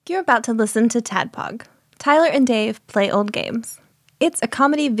You're about to listen to Tadpog. Tyler and Dave play old games. It's a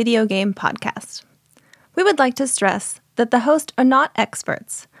comedy video game podcast. We would like to stress that the hosts are not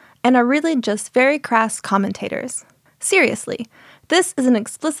experts and are really just very crass commentators. Seriously, this is an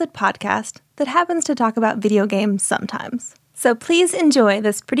explicit podcast that happens to talk about video games sometimes. So please enjoy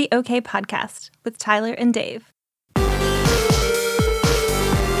this pretty okay podcast with Tyler and Dave.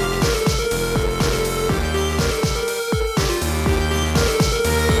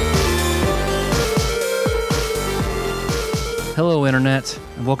 Hello, Internet,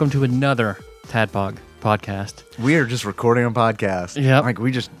 and welcome to another Tadpog podcast. We are just recording a podcast. Yep. Like,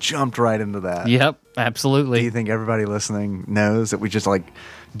 we just jumped right into that. Yep, absolutely. Do you think everybody listening knows that we just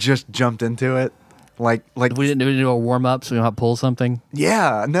jumped into it? Like we didn't do a warm-up, so we don't have to pull something?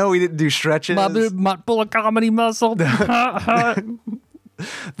 Yeah. No, we didn't do stretches. Might pull a comedy muscle. The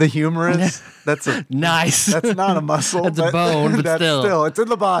humerus. That's a nice. That's not a muscle. That's a bone, but that's still. It's in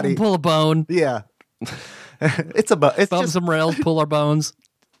the body. Pull a bone. Yeah. It's a bone. It's Bump just some rails, pull our bones.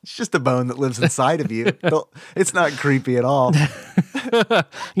 It's just a bone that lives inside of you. It's not creepy at all.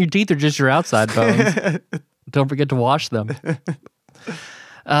 Your teeth are just your outside bones. Don't forget to wash them.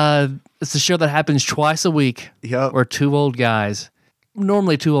 It's a show that happens twice a week. Yep. Where two old guys,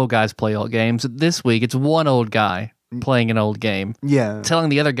 normally two old guys play old games. This week, it's one old guy playing an old game. Yeah. Telling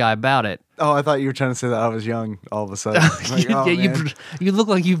the other guy about it. Oh, I thought you were trying to say that I was young all of a sudden. Like, you look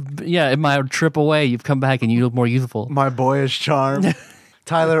like in my trip away, you've come back and you look more youthful. My boyish charm.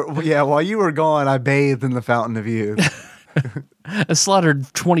 Tyler, while you were gone, I bathed in the fountain of youth. I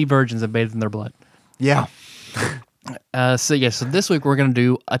slaughtered 20 virgins and bathed in their blood. Yeah. So this week we're going to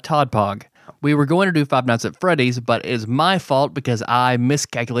do a Todpog. We were going to do Five Nights at Freddy's, but it's my fault because I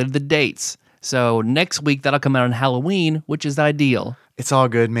miscalculated the dates. So next week, that'll come out on Halloween, which is ideal. It's all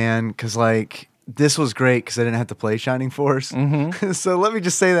good, man, because, this was great because I didn't have to play Shining Force. Mm-hmm. So let me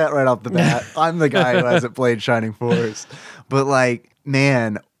just say that right off the bat. I'm the guy who hasn't played Shining Force. But,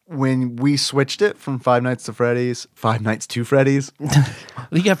 man, when we switched it from Five Nights to Freddy's,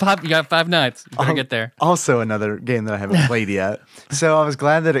 You got five nights. You better get there. Also another game that I haven't played yet. So I was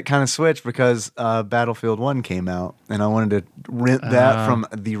glad that it kind of switched because Battlefield 1 came out, and I wanted to rent that from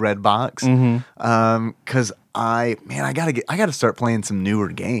the red box. Because I gotta start playing some newer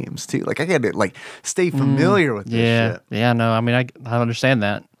games too. I gotta stay familiar with this shit. Yeah, no, I mean I understand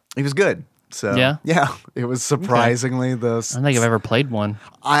that. It was good. So yeah, it was surprisingly I don't think I've ever played one.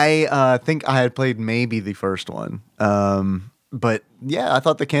 I think I had played maybe the first one. But yeah, I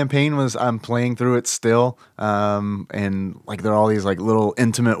thought the campaign was, I'm playing through it still. And there are all these little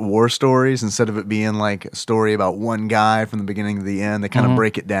intimate war stories instead of it being a story about one guy from the beginning to the end. They kind of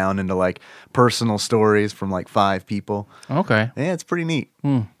break it down into personal stories from 5 people. Okay. Yeah, it's pretty neat.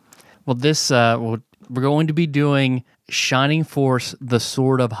 Well, we're going to be doing Shining Force: The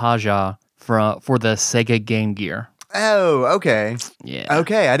Sword of Hajya for the Sega Game Gear. Oh, okay. Yeah.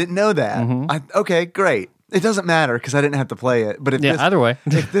 Okay, I didn't know that. Okay, great. It doesn't matter because I didn't have to play it. But either way,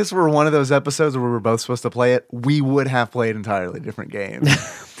 if this were one of those episodes where we were both supposed to play it, we would have played entirely different games.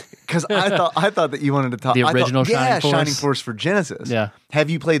 Because I thought that you wanted to talk the original Shining Force. Shining Force for Genesis. Yeah. Have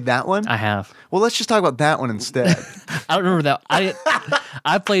you played that one? I have. Well, let's just talk about that one instead. I don't remember that.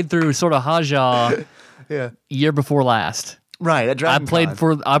 I played through sort of Hajya year before last. Right, at Dragon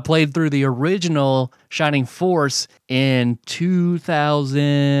Con. I played through the original Shining Force in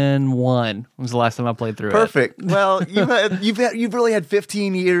 2001. Was the last time I played through Perfect. Well, you've really had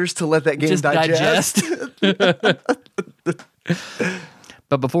 15 years to let that game digest.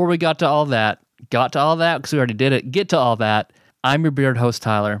 But before we got to all that, because we already did it, get to all that, I'm your beard host,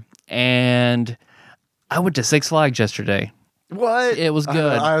 Tyler, and I went to Six Flags yesterday. What? It was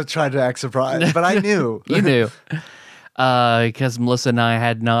good. I was trying to act surprised, but I knew. You knew. Because Melissa and I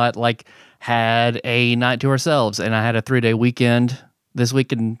had not had a night to ourselves, and I had a 3-day weekend this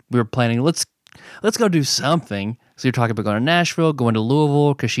week, and we were planning, let's go do something. So you're talking about going to Nashville, going to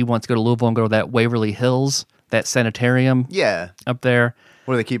Louisville, because she wants to go to Louisville and go to that Waverly Hills, that sanitarium up there.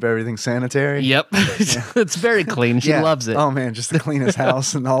 Where they keep everything sanitary? Yep. It's very clean. She loves it. Oh, man, just the cleanest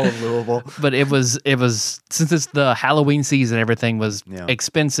house in all of Louisville. But it was since it's the Halloween season, everything was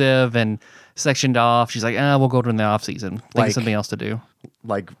expensive and sectioned off. She's like, we'll go during the off season. Think of something else to do.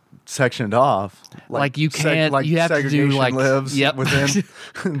 Sectioned off. You can't, you have to do lives within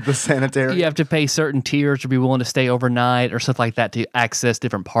the sanitary. You have to pay certain tiers to be willing to stay overnight or stuff like that to access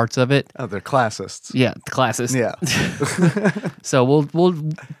different parts of it. Oh, they're classists. Yeah, classists. Yeah. So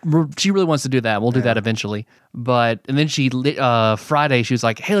she really wants to do that. We'll do that eventually. And then Friday, she was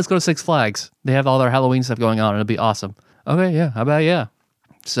like, hey, let's go to Six Flags. They have all their Halloween stuff going on. It'll be awesome. Okay, yeah, how about yeah?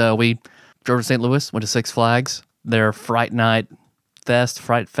 So we drove to St. Louis, went to Six Flags. Their Fright Night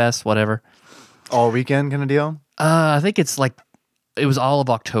Fright Fest, whatever. All weekend kind of deal? I think it's like it was all of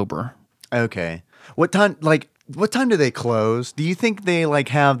October. Okay. What time do they close? Do you think they like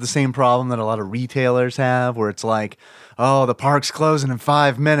have the same problem that a lot of retailers have where it's like, oh, the park's closing in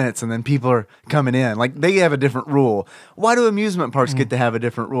 5 minutes and then people are coming in? Like they have a different rule. Why do amusement parks get to have a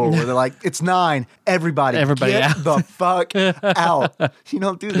different rule where they're like, it's 9, everybody get out. the fuck out. You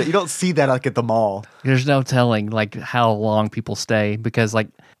don't do that. You don't see that like at the mall. There's no telling like how long people stay because like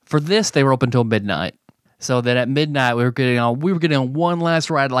for this they were open till midnight. So that at midnight we were getting on one last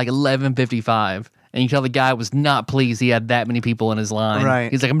ride at like 11:55. And you tell the guy was not pleased he had that many people in his line.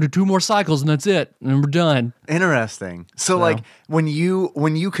 Right. He's like, I'm going to do 2 more cycles and that's it. And we're done. Interesting. So like when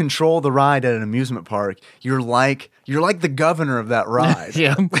you control the ride at an amusement park, you're like the governor of that ride.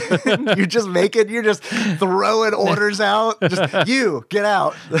 Yeah. You're just throwing orders out. Just you get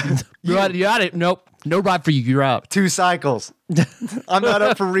out. You got it. Nope. No ride for you. You're out. 2 cycles. I'm not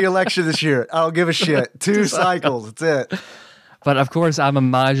up for re-election this year. I don't give a shit. 2 cycles. That's it. But of course, I'm a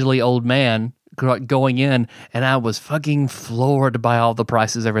miserly old man going in, and I was fucking floored by all the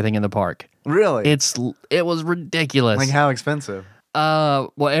prices, everything in the park. Really? It was ridiculous. Like how expensive?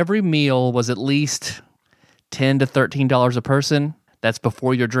 Well, every meal was at least $10 to $13 a person. That's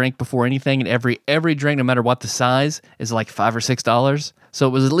before your drink, before anything, and every drink, no matter what the size, is like $5 or $6. So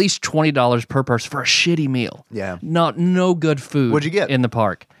it was at least $20 per person for a shitty meal. Yeah. No good food. What'd you get? In the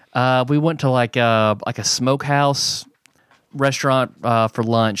park? We went to like a smokehouse restaurant for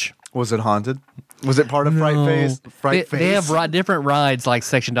lunch. Was it haunted? Was it part of Fright Face? They have different rides like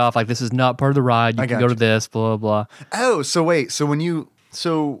sectioned off. Like this is not part of the ride. You can go to this. Blah blah. Oh, so wait. So when you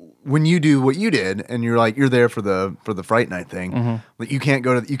do what you did, and you're there for the Fright Night thing, you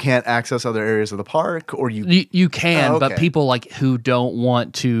can't access other areas of the park, or you can, Oh, okay. but people like who don't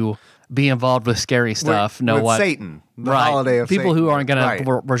want to be involved with scary stuff know with what Satan, the right. holiday of people Satan. who aren't going Right.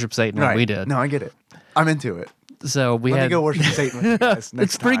 to worship Satan like we did. No, I get it. I'm into it. So we Let had me go worship Satan with you guys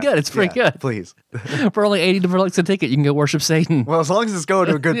next It's pretty time. good. It's pretty good. Please. For only $80 a ticket, you can go worship Satan. Well, as long as it's going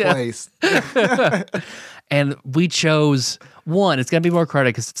to a good Yeah. place. And we chose 1. It's going to be more credit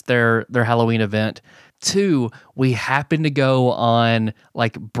because it's their Halloween event. 2, we happened to go on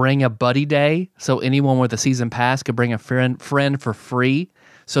like bring a buddy day, so anyone with a season pass could bring a friend for free.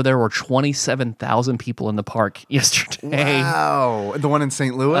 So there were 27,000 people in the park yesterday. Wow. The one in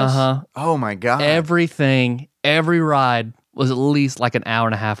St. Louis? Uh-huh. Oh my God. Every ride was at least like an hour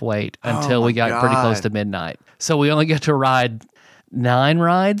and a half wait until we got pretty close to midnight. So we only got to ride 9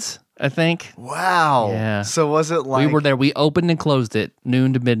 rides, I think. Wow. Yeah. So was it like... We were there. We opened and closed it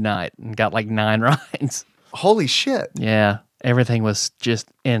noon to midnight and got like 9 rides. Holy shit. Yeah. Everything was just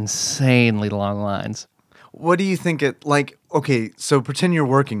insanely long lines. What do you think it like? Okay, so pretend you're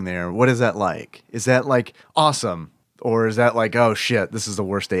working there. What is that like? Is that like awesome? Or is that like, oh shit, this is the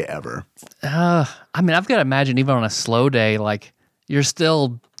worst day ever? I mean, I've got to imagine even on a slow day, like you're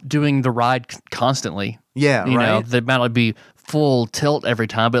still doing the ride constantly. Yeah, you know, right. the amount would be full tilt every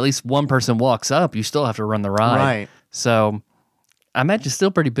time, but at least one person walks up, you still have to run the ride. Right. So I imagine it's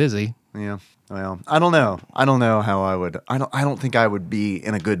still pretty busy. Yeah. Well, I don't know. I don't know how I would. I don't think I would be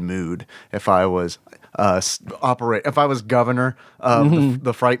in a good mood if I was if I was governor of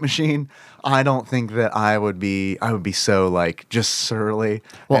the Fright Machine. I don't think that I would be. I would be so like just surly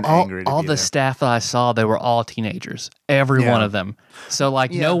and angry. All be the there. staff that I saw, they were all teenagers. Every Yeah. one of them. So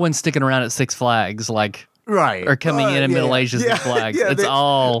like no one's sticking around at Six Flags, like Right. or coming in yeah. middle aged Yeah. Six Flags. Yeah, It's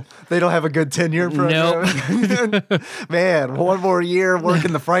all They don't have a good tenure program. Man, one more year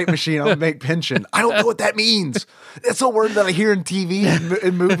working the Fright Machine, I'll make pension. I don't know what that means. It's a word that I hear in TV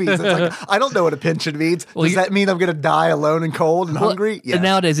and movies. It's like, I don't know what a pension means. Does that mean I'm going to die alone and cold and hungry? Yeah. And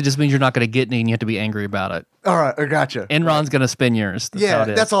nowadays it just means you're not going to get any and you have to be angry about it. All right, I gotcha. Enron's going to spin yours. That's how it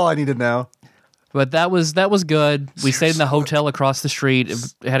is. That's all I need to know. But that was good. We stayed in the hotel across the street.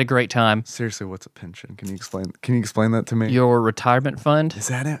 Had a great time. Seriously, what's a pension? Can you explain that to me? Your retirement fund? Is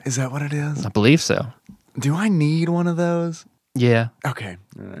that it? Is that what it is? I believe so. Do I need one of those? Yeah, Okay.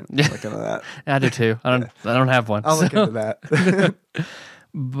 All right. I'll look into that. I do too. I don't have one. I'll look into that.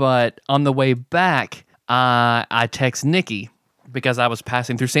 But on the way back, I text Nikki because I was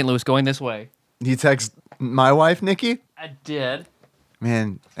passing through St. Louis going this way. You text my wife, Nikki? I did.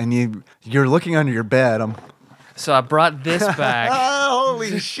 Man, and you're looking under your bed. So I brought this back. Oh,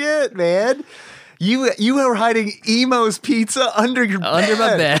 holy shit, man! You were hiding Emo's pizza under your bed. Under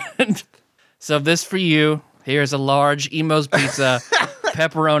my bed. So this for you. Here's a large Emo's pizza,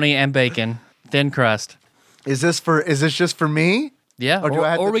 pepperoni and bacon, thin crust. Is this just for me? Yeah, Or do I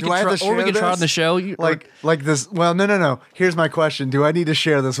have to- we do can I have try, to or we share can try this? on the show. Like this? Well, no. Here's my question: do I need to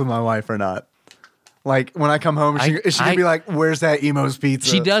share this with my wife or not? Like when I come home, is she gonna be like, "Where's that Emo's pizza?"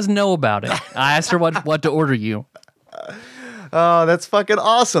 She does know about it. I asked her what to order you. Oh, that's fucking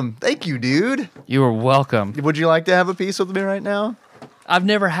awesome. Thank you, dude. You are welcome. Would you like to have a piece with me right now? I've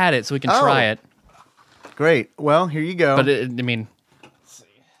never had it, so we can try it. Great. Well, here you go. But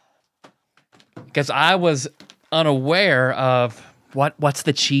because I was unaware of what's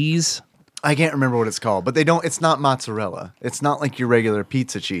the cheese. I can't remember what it's called, but it's not mozzarella. It's not like your regular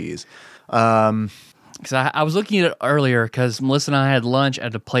pizza cheese. Because I was looking at it earlier because Melissa and I had lunch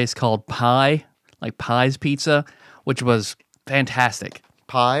at a place called Pie, like Pie's Pizza, which was fantastic.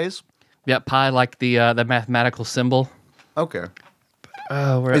 Pies? Yeah, pi like the mathematical symbol. Okay.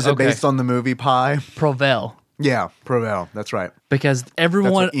 Is it based on the movie Pie? Provel. Yeah, Provel. That's right. Because That's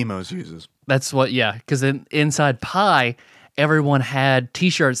everyone... what Emos uses. That's what, yeah. Because inside Pie, everyone had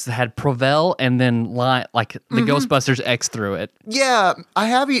T-shirts that had Provel and then like the Ghostbusters X through it. Yeah, I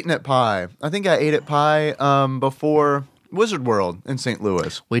have eaten at Pie. I think I ate at Pie before Wizard World in St.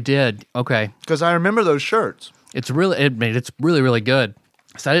 Louis. We did. Okay. Because I remember those shirts. It's really, really good.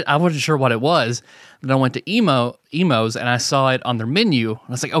 So I wasn't sure what it was. Then I went to Emo's and I saw it on their menu.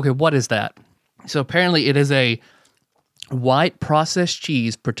 I was like, okay, what is that? So apparently it is a white processed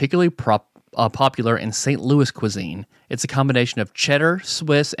cheese, particularly popular in St. Louis cuisine. It's a combination of cheddar,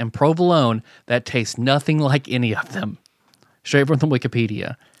 Swiss, and provolone that tastes nothing like any of them. Straight from the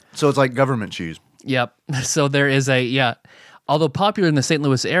Wikipedia. So it's like government cheese. Yep. So there is although popular in the St.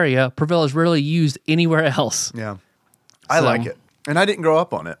 Louis area, Provel is rarely used anywhere else. Yeah. I like it. And I didn't grow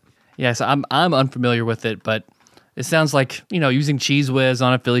up on it. Yeah, so I'm unfamiliar with it, but it sounds like, using Cheese Whiz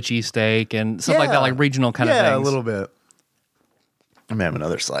on a Philly cheesesteak and stuff like that, like regional kind of things. Yeah, a little bit. I'm gonna have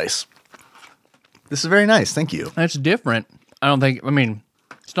another slice. This is very nice. Thank you. It's different.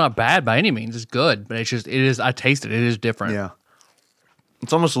 It's not bad by any means. It's good, but I taste it. It is different. Yeah.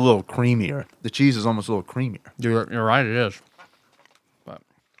 It's almost a little creamier. The cheese is almost a little creamier. You're right, it is. But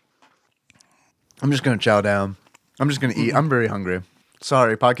I'm just going to chow down. I'm just going to eat. I'm very hungry.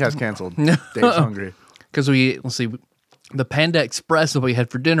 Sorry, podcast canceled. Dave's hungry. Because the Panda Express that we had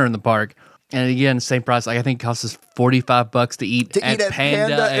for dinner in the park, and again, same price. I think it costs us $45 to eat at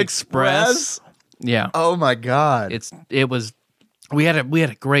Panda Express. Yeah. Oh my God. We had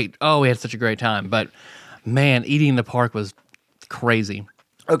such a great time, but man, eating in the park was crazy.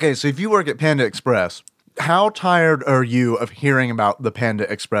 Okay, so if you work at Panda Express, how tired are you of hearing about the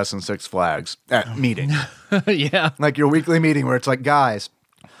Panda Express and Six Flags at meeting? Yeah. Like your weekly meeting where it's like, guys,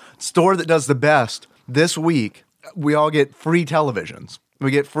 store that does the best this week, we all get free televisions.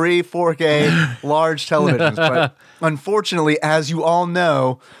 We get free 4K large televisions. But unfortunately, as you all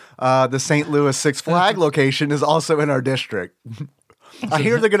know, the St. Louis Six Flag location is also in our district. I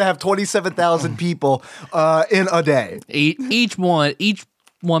hear they're going to have 27,000 people in a day. Each one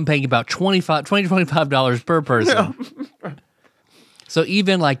paying about $25 per person. Yeah. So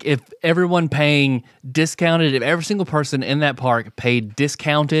even like if everyone paying discounted, if every single person in that park paid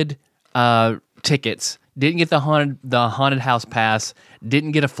discounted tickets, didn't get the haunted house pass,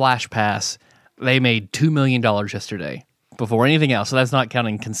 didn't get a flash pass, they made $2 million yesterday before anything else. So that's not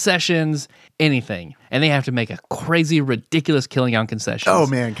counting concessions, anything. And they have to make a crazy, ridiculous killing on concessions. Oh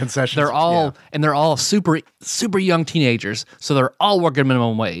man, concessions. They're all super, super young teenagers. So they're all working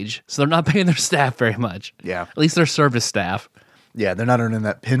minimum wage. So they're not paying their staff very much. Yeah. At least their service staff. Yeah, they're not earning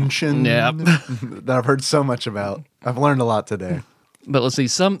that pension that I've heard so much about. I've learned a lot today. But let's see,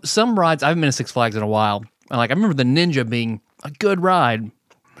 some rides, I haven't been to Six Flags in a while. And I remember the Ninja being a good ride.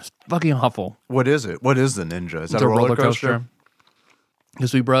 It's fucking awful. What is it? What is the Ninja? Is that it's a roller coaster?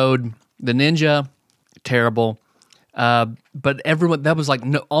 Because we rode the Ninja, terrible. But everyone, that was like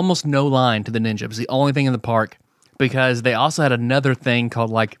almost no line to the Ninja. It was the only thing in the park. Because they also had another thing called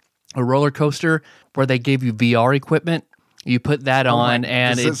like a roller coaster where they gave you VR equipment. You put that on,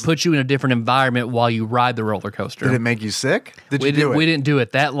 and it puts you in a different environment while you ride the roller coaster. Did it make you sick? Did you do it? We didn't do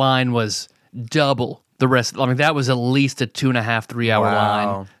it. That line was double the rest. I mean, that was at least a 2.5, 3 hour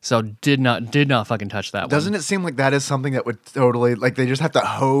line. So did not fucking touch that one. Doesn't it seem like that is something that would totally, like they just have to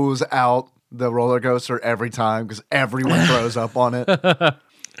hose out the roller coaster every time because everyone throws up on it?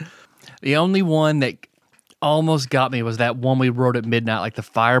 The only one that almost got me was that one we rode at midnight, like the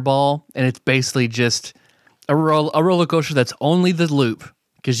Fireball, and it's basically just a roller coaster that's only the loop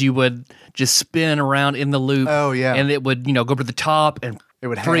because you would just spin around in the loop. Oh yeah, and it would go to the top and it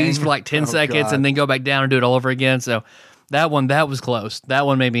would freeze hang for like 10 seconds God. And then go back down and do it all over again. So that was close. That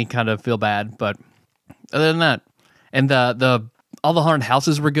one made me kind of feel bad, but other than that, and all the haunted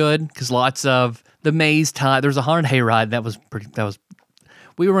houses were good because lots of the maze tie. There was a haunted hayride that was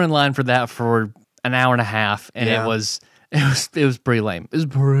we were in line for that for an hour and a half, and it was It was pretty lame. It was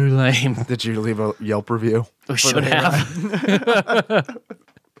pretty lame. Did you leave a Yelp review? We should have.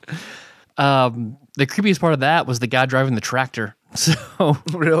 The creepiest part of that was the guy driving the tractor. So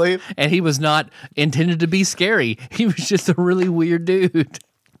Really? and he was not intended to be scary. He was just a really weird dude.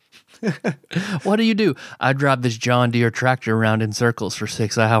 What do you do? I drive this John Deere tractor around in circles for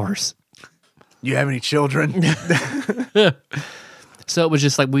 6 hours. You have any children? So it was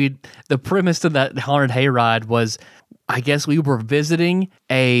just like the premise of that haunted hayride was, I guess we were visiting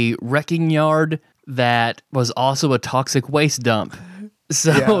a wrecking yard that was also a toxic waste dump.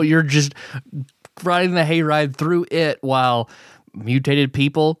 So you're just riding the hayride through it while mutated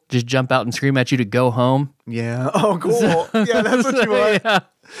people just jump out and scream at you to go home. Yeah. Oh, cool. Yeah, that's what you want. Yeah.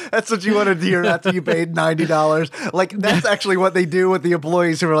 That's what you wanted to hear after you paid $90. Like, that's actually what they do with the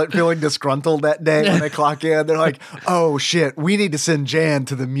employees who are like feeling disgruntled that day when they clock in. They're like, oh shit, we need to send Jan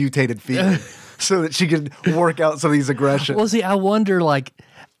to the mutated field so that she can work out some of these aggressions. Well, see, I wonder, like,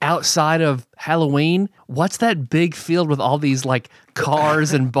 outside of Halloween, what's that big field with all these, like,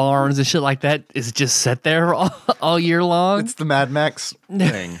 cars and barns and shit like that? Is it just set there all year long? It's the Mad Max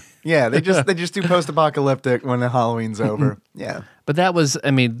thing. Yeah, they just do post-apocalyptic when the Halloween's over. Yeah. But that was,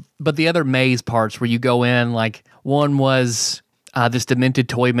 but the other maze parts where you go in, like, one was this demented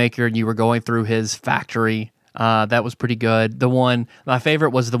toy maker and you were going through his factory. That was pretty good. My favorite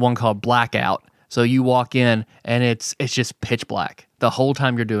was the one called Blackout. So you walk in and it's just pitch black. The whole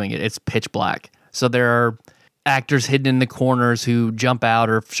time you're doing it, it's pitch black. So there are actors hidden in the corners who jump out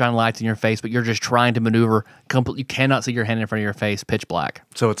or shine lights in your face, but you're just trying to maneuver. You cannot see your hand in front of your face, pitch black.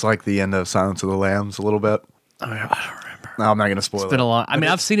 So it's like the end of Silence of the Lambs a little bit. I don't remember. No, I'm not going to spoil it. It's been a long.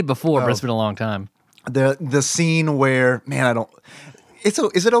 I've seen it before, but it's been a long time. The scene where, man, I don't.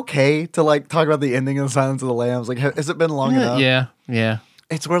 Is it okay to like talk about the ending of Silence of the Lambs? Like, has it been long enough? Yeah.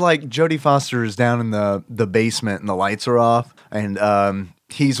 It's where like Jodie Foster is down in the basement and the lights are off, and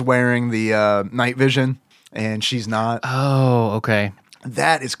he's wearing the night vision, and she's not. Oh, okay.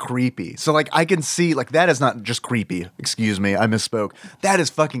 That is creepy. So like I can see like that is not just creepy. Excuse me, I misspoke. That is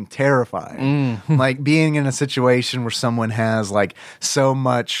fucking terrifying. Like being in a situation where someone has like so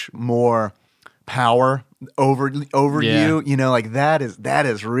much more power over you, you know, like that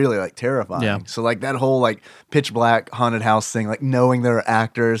is really like terrifying. Yeah. So like that whole like pitch black haunted house thing, like knowing there are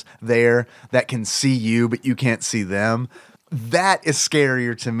actors there that can see you but you can't see them. That is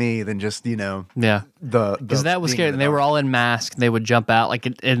scarier to me than just, you know, because that was scary. And they were all in masks. And they would jump out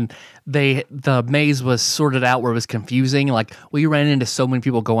and the maze was sorted out where it was confusing. Like we ran into so many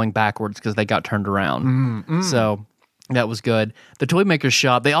people going backwards because they got turned around. So that was good. The toy maker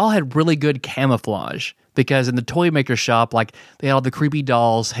shop, they all had really good camouflage because in the toy maker shop, like they had all the creepy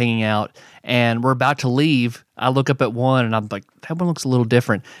dolls hanging out. And we're about to leave. I look up at one and I'm like, that one looks a little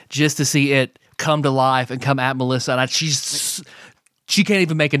different, just to see it come to life and come at Melissa, and she can't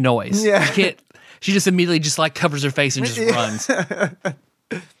even make a noise. Yeah. She just immediately just like covers her face and just runs.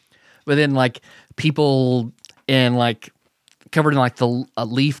 But then like people in like covered in like the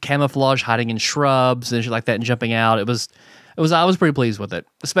leaf camouflage, hiding in shrubs and shit like that, and jumping out. It was. I was pretty pleased with it,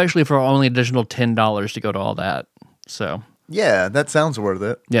 especially for only additional $10 to go to all that. So yeah, that sounds worth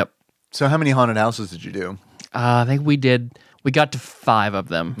it. Yep. So how many haunted houses did you do? I think we got to 5 of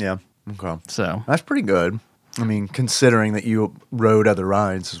them. Yeah. Okay. So that's pretty good. I mean, considering that you rode other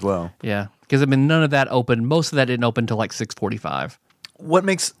rides as well. Yeah. Because, none of that opened. Most of that didn't open until like 6:45. What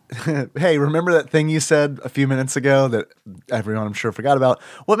makes... Hey, remember that thing you said a few minutes ago that everyone I'm sure forgot about?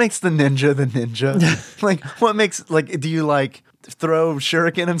 What makes the ninja? Like, what makes... Like, do you, like, throw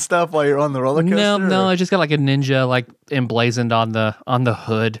shuriken and stuff while you're on the roller coaster? No. I just got, like, a ninja, like, emblazoned on the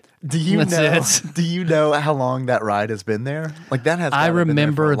hood. Do you know how long that ride has been there? Like, that has... I remember been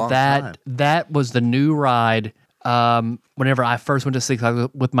there for a long time. That was the new ride... whenever I first went to Six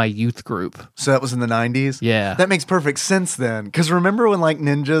Flags with my youth group. So that was in the 90s? Yeah. That makes perfect sense then. Because remember when like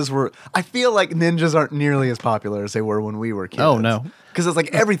ninjas were... I feel like ninjas aren't nearly as popular as they were when we were kids. Oh, no. Because it's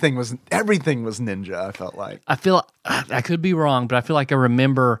like everything was ninja, I felt like. I could be wrong, but I feel like I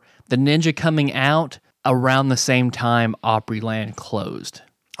remember the ninja coming out around the same time Opryland closed.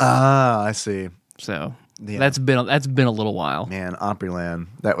 Ah, I see. So... Yeah. That's been a little while. Man, Opryland,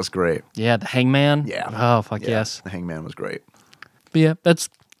 that was great. Yeah, the Hangman. Yeah. Oh fuck yes. The Hangman was great. But yeah, that's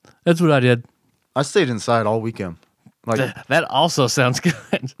what I did. I stayed inside all weekend. Like that also sounds good.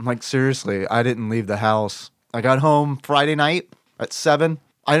 Like seriously, I didn't leave the house. I got home Friday night at 7.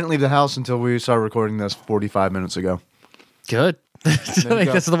 I didn't leave the house until we started recording this 45 minutes ago. Good. I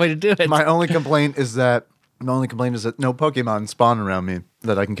think that's the way to do it. My only complaint is that no Pokemon spawn around me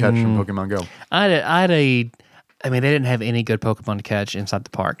that I can catch from Pokemon Go. they didn't have any good Pokemon to catch inside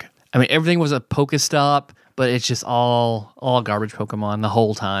the park. I mean, everything was a Pokestop, but it's just all garbage Pokemon the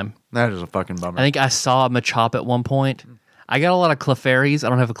whole time. That is a fucking bummer. I think I saw a Machop at one point. I got a lot of Clefairies. I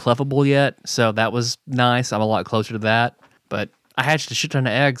don't have a Clefable yet, so that was nice. I'm a lot closer to that. But I hatched a shit ton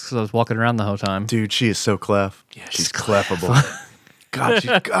of eggs because I was walking around the whole time. Dude, she is so clef. Yeah, she's clefable.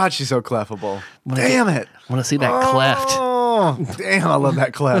 God, she's so clefable. Damn it. I want to see that cleft. Oh, damn, I love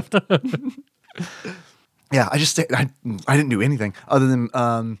that cleft. Yeah, I didn't do anything other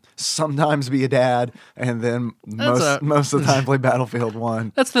than sometimes be a dad, and then most of the time play Battlefield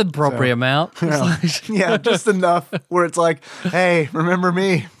 1. That's the appropriate amount. Yeah, just enough where it's like, hey, remember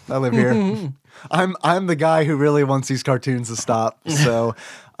me? I live here. I'm the guy who really wants these cartoons to stop. So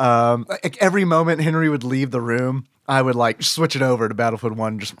like every moment Henry would leave the room, I would like switch it over to Battlefield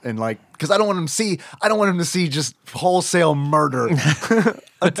 1 just and like because I don't want him to see just wholesale murder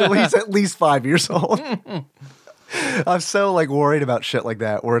until he's at least 5 years old. I'm so like worried about shit like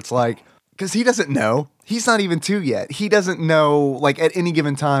that where it's like because he doesn't know. He's not even 2 yet. He doesn't know like at any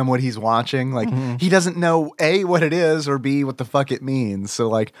given time what he's watching. Like he doesn't know A, what it is, or B, what the fuck it means. So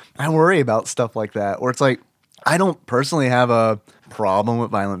like I worry about stuff like that where it's like I don't personally have a problem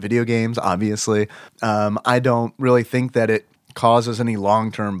with violent video games, obviously. I don't really think that it causes any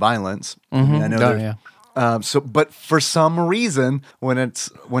long-term violence. I mean, I know but for some reason, when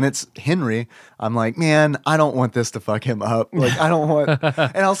it's Henry, I'm like, man, I don't want this to fuck him up. Like, I don't want,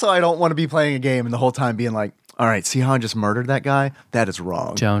 and also I don't want to be playing a game and the whole time being like, all right, see how I just murdered that guy? That is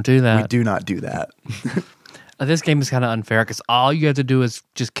wrong. Don't do that. We do not do that. This game is kind of unfair because all you have to do is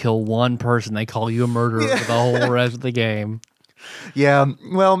just kill one person. They call you a murderer for the whole rest of the game. Yeah,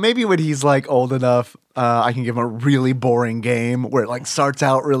 well, maybe when he's like old enough, I can give him a really boring game where it like starts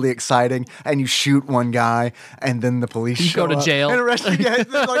out really exciting and you shoot one guy and then the police show go to up. jail. And the rest of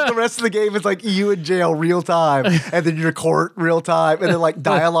the rest of the game is like you in jail real time and then your court real time and then like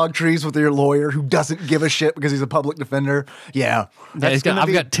dialogue trees with your lawyer who doesn't give a shit because he's a public defender. Yeah. I've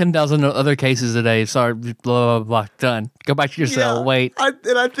got 10,000 other cases today. Sorry, blah, blah, blah. Done. Go back to your cell. Wait.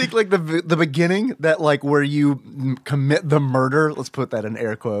 I think like the beginning that like where you commit the murder, let's put that in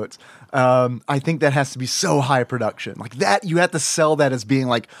air quotes. I think that has to be so high production. Like that, you have to sell that as being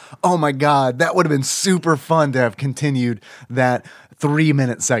like, oh my God, that would have been super fun to have continued that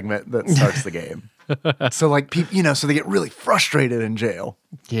 3-minute segment that starts the game. So like people, so they get really frustrated in jail.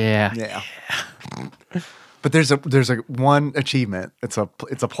 Yeah. But there's a one achievement. It's a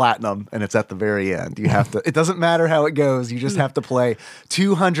platinum, and it's at the very end. You have to. It doesn't matter how it goes. You just have to play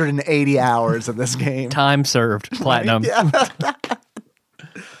 280 hours of this game. Time served, platinum. Yeah.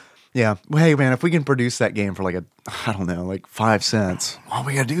 Yeah. Well, hey man, if we can produce that game for like I don't know, like 5 cents, all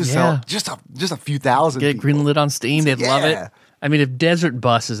we gotta do is sell just a few thousand. Get it greenlit on Steam. They'd love it. Yeah. I mean, if Desert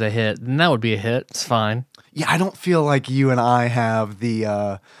Bus is a hit, then that would be a hit. It's fine. Yeah, I don't feel like you and I have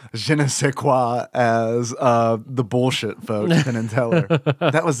the je ne sais quoi as the bullshit folks, Penn and Teller.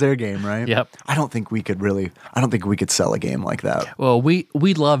 That was their game, right? Yep. I don't think we could sell a game like that. Well, we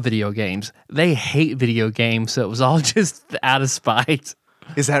love video games. They hate video games, so it was all just out of spite.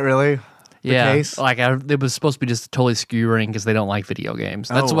 Is that really the case? Like it was supposed to be just totally skewering because they don't like video games.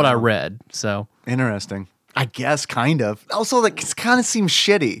 That's what I read. So interesting. I guess kind of. Also, like it kind of seems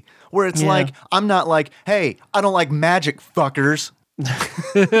shitty. Where it's like I'm not like, hey, I don't like magic, fuckers.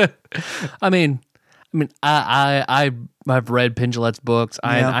 I mean, I've read Pingelet's books.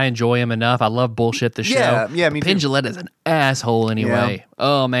 I enjoy him enough. I love Bullshit the show. Yeah, me too. Pingelet is an asshole anyway. Yeah.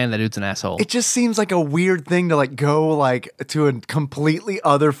 Oh man, that dude's an asshole. It just seems like a weird thing to like go like to a completely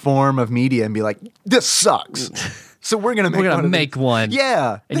other form of media and be like, this sucks. So we're gonna make one.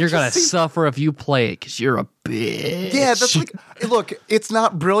 Yeah, and you're gonna suffer if you play it because you're a bitch. Yeah, that's like, look, it's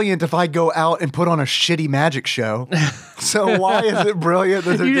not brilliant if I go out and put on a shitty magic show. So why is it brilliant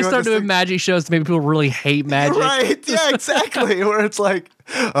that they're you just start doing magic shows to make people really hate magic? Right? Yeah, exactly. Where it's like,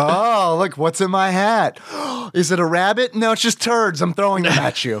 oh, look, what's in my hat? Is it a rabbit? No, it's just turds. I'm throwing them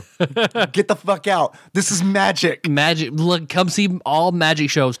at you. Get the fuck out. This is magic. Magic. Look, come see all magic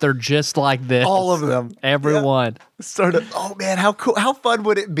shows. They're just like this. All of them. Everyone. Yeah. Oh man, how cool! How fun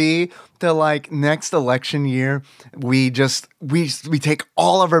would it be to like next election year? We take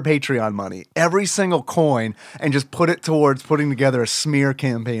all of our Patreon money, every single coin, and just put it towards putting together a smear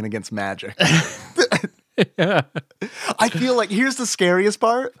campaign against magic. Yeah. I feel like here's the scariest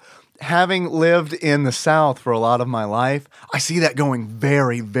part. Having lived in the South for a lot of my life, I see that going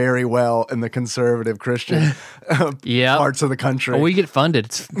very, very well in the conservative Christian parts of the country. We get funded.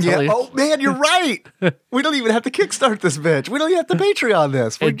 It's totally... Yeah. Oh man, you're right. We don't even have to kickstart this bitch. We don't even have to Patreon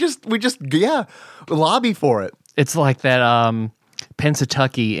this. We just lobby for it. It's like that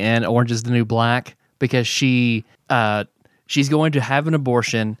Pennsatucky in Orange is the New Black because she's going to have an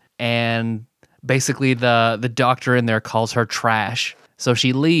abortion and basically the doctor in there calls her trash. So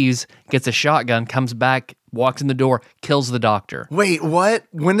she leaves, gets a shotgun, comes back, walks in the door, kills the doctor. Wait, what?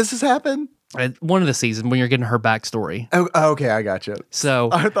 When does this happen? One of the seasons when you're getting her backstory. Oh, okay, I gotcha. So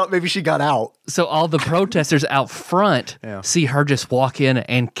I thought maybe she got out. So all the protesters out front see her just walk in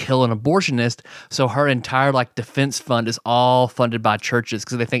and kill an abortionist. So her entire like defense fund is all funded by churches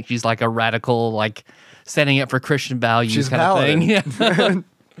because they think she's like a radical, like standing up for Christian values She's kind of thing. Yeah.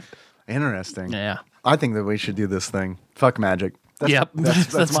 Interesting. Yeah. I think that we should do this thing. Fuck magic. Yep.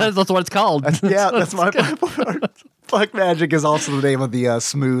 That's what it's called. That's my part. Fuck Magic is also the name of the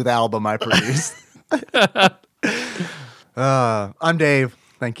Smooth album I produced. I'm Dave.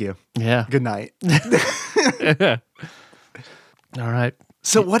 Thank you. Yeah. Good night. All right.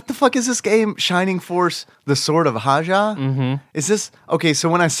 So what the fuck is this game? Shining Force, The Sword of Hajya? Mm-hmm. Is this... Okay, so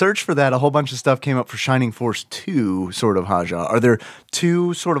when I searched for that, a whole bunch of stuff came up for Shining Force 2, Sword of Hajya. Are there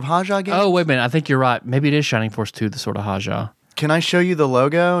 2 Sword of Hajya games? Oh, wait a minute. I think you're right. Maybe it is Shining Force 2, The Sword of Hajya. Can I show you the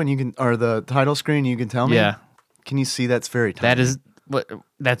logo and you can... Or the title screen and you can tell me? Yeah. Can you see that's very tiny? That is...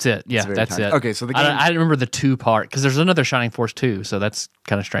 That's it. Yeah, that's tiny. it. Okay, so the game... I didn't remember the 2 part because there's another Shining Force 2, so that's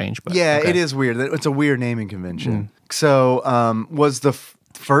kind of strange. But yeah, okay. it is weird. It's a weird naming convention. So was the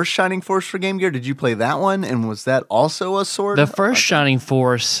first Shining Force for Game Gear, did you play that one? And was that also a sword? The first Shining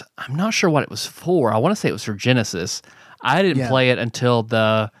Force, I'm not sure what it was for. I want to say it was for Genesis. I didn't play it until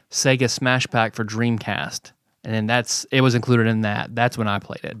the Sega Smash Pack for Dreamcast. And then it was included in that. That's when I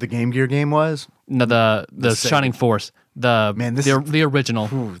played it. The Game Gear game was? No, the Shining Force. The original.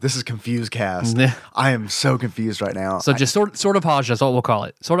 Ooh, this is confused cast. I am so confused right now. So just sort of Hajja is what we'll call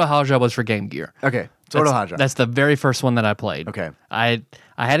it. Sort of Hajja was for Game Gear. Okay, Sword of Hajja. That's the very first one that I played. Okay. I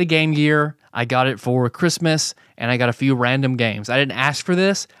had a Game Gear. I got it for Christmas, and I got a few random games. I didn't ask for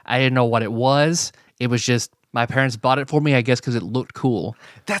this. I didn't know what it was. It was just my parents bought it for me, I guess, because it looked cool.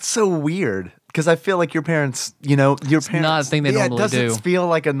 That's so weird. Because I feel like your parents, not a thing they normally do. It doesn't feel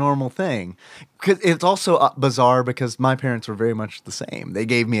like a normal thing. It's also bizarre because my parents were very much the same. They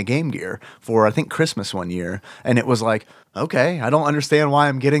gave me a Game Gear for, I think, Christmas one year. And it was like, okay, I don't understand why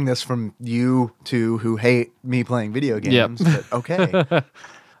I'm getting this from you two who hate me playing video games. But okay.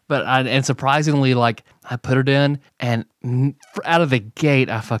 And surprisingly, like, I put it in, and out of the gate,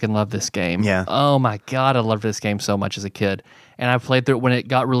 I fucking love this game. Yeah. Oh my God, I loved this game so much as a kid. And I played through it when it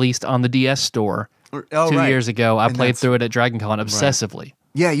got released on the DS store 2 years ago. I played through it at Dragon Con obsessively. Right.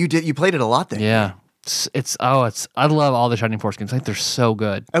 Yeah, you did. You played it a lot then. Yeah. I love all the Shining Force games. I think they're so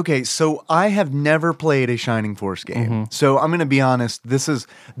good. Okay, so I have never played a Shining Force game. So I'm going to be honest, this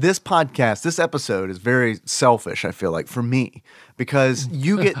episode is very selfish, I feel like, for me, because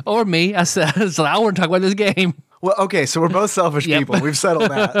you get... Or me. I said, so I want to talk about this game. Well, okay, so we're both selfish people. We've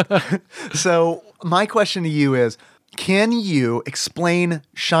settled that. So my question to you is, can you explain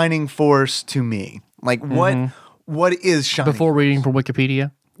Shining Force to me? Like, what is Shining Before reading from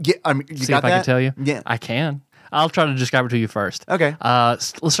Wikipedia? Yeah, I mean, you See got if I that? can tell you. Yeah, I can. I'll try to describe it to you first. Okay.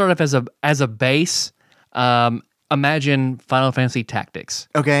 Let's start off as a base. Imagine Final Fantasy Tactics.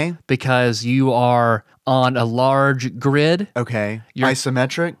 Okay. Because you are on a large grid. Okay.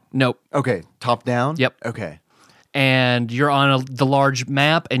 Isometric? Nope. Okay. Top down? Yep. Okay. And you're on the large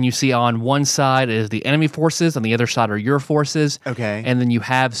map, and you see on one side is the enemy forces, on the other side are your forces. Okay. And then you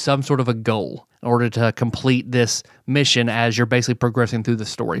have some sort of a goal in order to complete this mission as you're basically progressing through the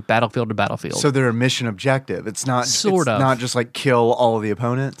story, battlefield to battlefield. So they're a mission objective. It's not Sort of. not just like kill all of the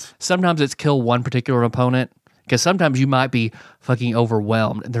opponents. Sometimes it's kill one particular opponent, because sometimes you might be fucking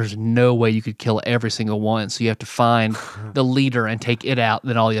overwhelmed and there's no way you could kill every single one. So you have to find the leader and take it out,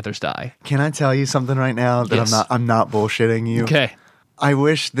 then all the others die. Can I tell you something right now that Yes. I'm not bullshitting you? Okay. I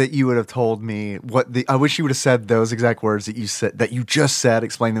wish that you would have told me I wish you would have said those exact words that you just said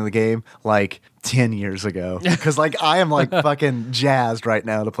explaining the game like 10 years ago. Because like I am like fucking jazzed right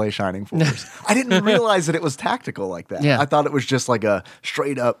now to play Shining Force. I didn't realize that it was tactical like that. Yeah. I thought it was just like a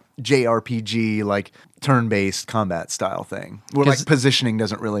straight up JRPG, like turn-based combat style thing. Where like positioning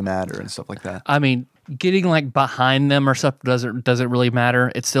doesn't really matter and stuff like that. I mean, getting like behind them or stuff doesn't really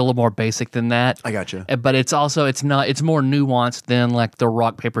matter. It's still a little more basic than that. I gotcha. But it's more nuanced than like the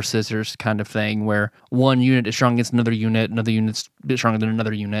rock, paper, scissors kind of thing where one unit is strong against another unit's a bit stronger than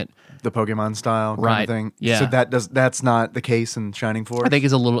another unit. The Pokemon style kind Right. of thing. Yeah. So that's not the case in Shining Force? I think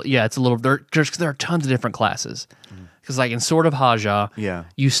it's a little, there are tons of different classes. Because like in Sword of Hajja,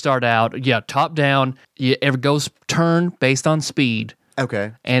 you start out, top down, it goes turn based on speed.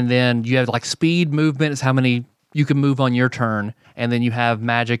 Okay. And then you have like speed movement is how many you can move on your turn. And then you have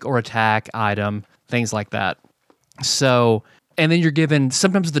magic or attack item, things like that. So, and then you're given,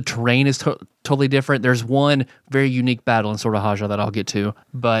 sometimes the terrain is totally different. There's one very unique battle in Sword of Hajja that I'll get to.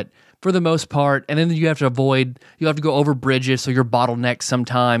 But for the most part. And then you have to go over bridges, so you're bottlenecked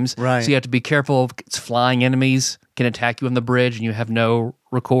sometimes. Right. So you have to be careful of flying enemies can attack you on the bridge and you have no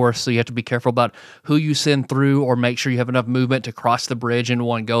recourse. So you have to be careful about who you send through or make sure you have enough movement to cross the bridge in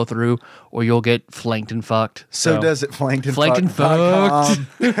one go through or you'll get flanked and fucked. So does it flanked and fucked.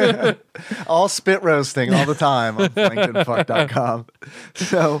 All spit roasting all the time on flankedandfucked.com.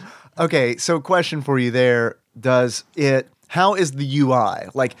 So, okay, so question for you there. How is the UI?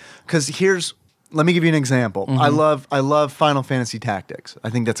 Like, because let me give you an example. Mm-hmm. I love Final Fantasy Tactics. I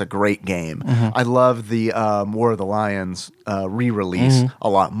think that's a great game. Mm-hmm. I love the War of the Lions re-release a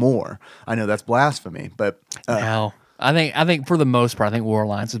lot more. I know that's blasphemy, but No. I think for the most part, I think War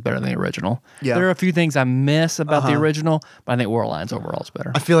Alliance is better than the original. Yeah. There are a few things I miss about the original, but I think War Alliance overall is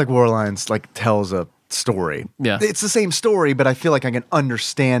better. I feel like War Alliance tells a story. Yeah. It's the same story, but I feel like I can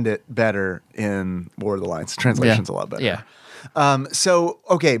understand it better in War of the Lions. The translation's a lot better. Yeah.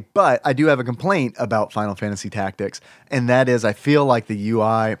 But I do have a complaint about Final Fantasy Tactics, and that is I feel like the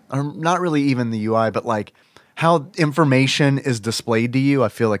UI, or not really even the UI, but like how information is displayed to you, I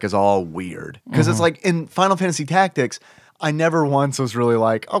feel like is all weird. Because it's like in Final Fantasy Tactics, I never once was really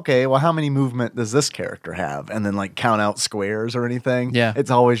like, okay, well, how many movement does this character have? And then like count out squares or anything. Yeah.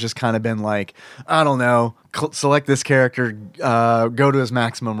 It's always just kind of been like, I don't know, select this character, go to his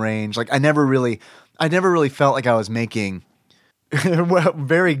maximum range. Like I never really felt like I was making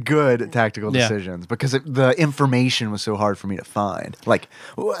very good tactical decisions because the information was so hard for me to find. Like,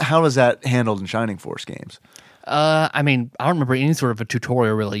 how was that handled in Shining Force games? I mean, I don't remember any sort of a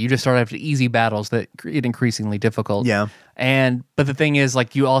tutorial really. You just start after easy battles that get increasingly difficult. Yeah. But the thing is,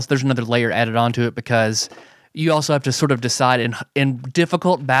 like, there's another layer added onto it because you also have to sort of decide in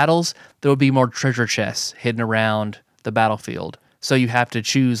difficult battles there will be more treasure chests hidden around the battlefield. So you have to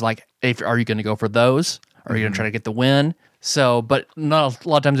choose like, are you going to go for those? Or are you going to try to get the win? So, but not a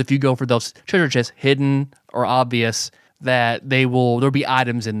lot of times if you go for those treasure chests, hidden or obvious, that there'll be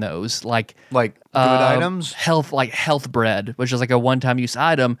items in those like good items, health bread, which is like a one-time use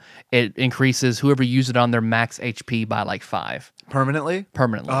item. It increases whoever uses it on their max HP by like 5 permanently.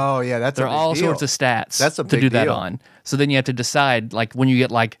 Oh yeah, that's there are all sorts of stats that's a to big do that deal. on. So then you have to decide like when you get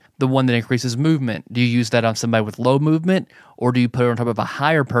like the one that increases movement, do you use that on somebody with low movement or do you put it on top of a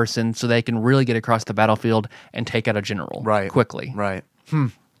higher person so they can really get across the battlefield and take out a general quickly? Right.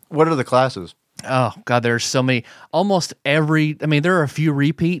 What are the classes? Oh, God, there's so many. There are a few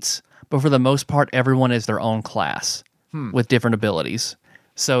repeats, but for the most part, everyone is their own class with different abilities.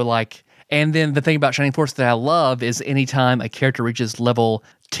 So, and then the thing about Shining Force that I love is anytime a character reaches level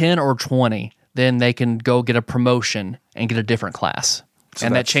 10 or 20, then they can go get a promotion and get a different class. So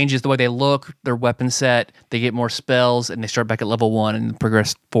and that changes the way they look, their weapon set, they get more spells, and they start back at level 1 and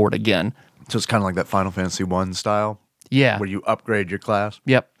progress forward again. So it's kind of like that Final Fantasy 1 style? Yeah. Where you upgrade your class?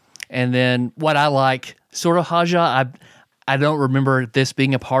 Yep. And then what I like, sort of Hajya, I don't remember this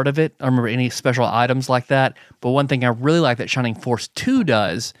being a part of it. I don't remember any special items like that. But one thing I really like that Shining Force 2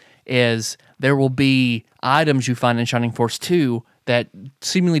 does is there will be items you find in Shining Force 2 that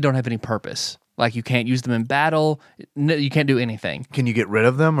seemingly don't have any purpose. Like you can't use them in battle. You can't do anything. Can you get rid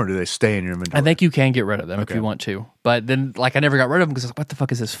of them or do they stay in your inventory? I think you can get rid of them if you want to. But then I never got rid of them because what the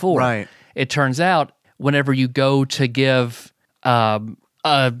fuck is this for? Right. It turns out whenever you go to give a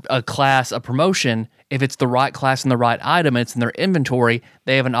class a promotion, if it's the right class and the right item and it's in their inventory,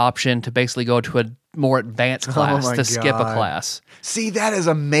 they have an option to basically go to a more advanced class to skip a class. See, that is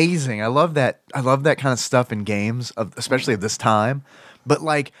amazing. I love that. I love that kind of stuff in games, especially at this time. But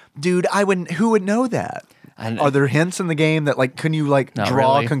dude, who would know that? Are there hints in the game that can you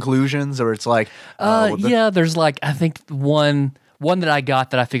draw really. Conclusions, or it's yeah, there's I think one that I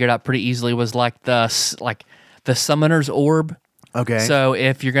got that I figured out pretty easily was the summoner's orb. Okay. So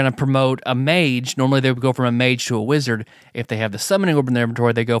if you're going to promote a mage, normally they would go from a mage to a wizard. If they have the summoning orb in their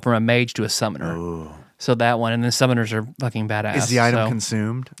inventory, they go from a mage to a summoner. Ooh. So that one, and then summoners are fucking badass. Is the item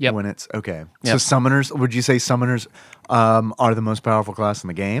consumed? Yep. When it's okay. Yep. So summoners, would you say summoners are the most powerful class in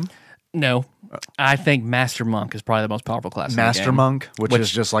the game? No, I think Master Monk is probably the most powerful class. Master in the game. Monk, which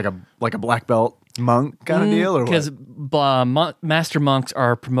is just like a black belt monk kind of deal, or because Master Monks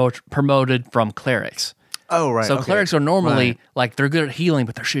are promoted from clerics. Oh, right. So okay. clerics are normally they're good at healing,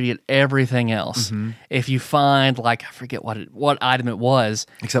 but they're shitty at everything else. Mm-hmm. If you find I forget what item it was,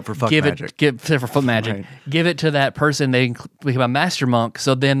 except for magic, except for foot magic, right. Give it to that person. They become a master monk.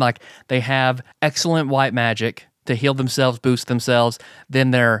 So then they have excellent white magic to heal themselves, boost themselves.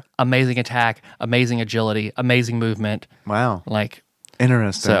 Then they're amazing attack, amazing agility, amazing movement. Wow,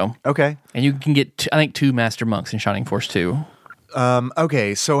 interesting. So okay, and you can get I think 2 master monks in Shining Force 2.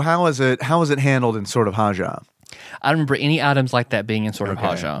 Okay, so how is it handled in Sword of Hajya? I don't remember any items like that being in Sword of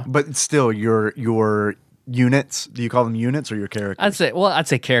Hajya. But still, your units. Do you call them units or your characters? I'd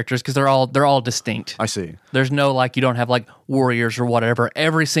say characters because they're all distinct. I see. There's no like you don't have like warriors or whatever.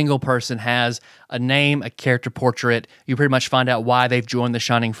 Every single person has a name, a character portrait. You pretty much find out why they've joined the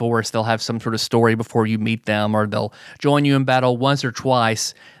Shining Force. They'll have some sort of story before you meet them, or they'll join you in battle once or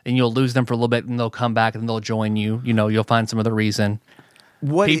twice, and you'll lose them for a little bit, and they'll come back and they'll join you. You know, you'll find some other reason.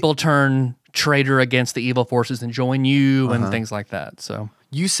 People turn traitor against the evil forces and join you and things like that. So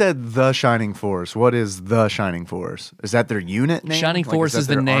you said the Shining Force. What is the Shining Force? Is that their unit name? Shining Force is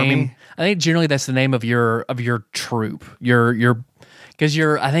the name. Army? I think generally that's the name of your troop. Your because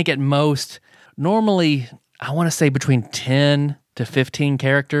you're I think at most normally I want to say between 10 to 15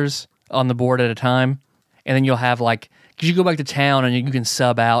 characters on the board at a time, and then you'll have like because you go back to town and you can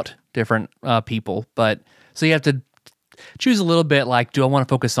sub out different people, but so you have to choose a little bit like, do I want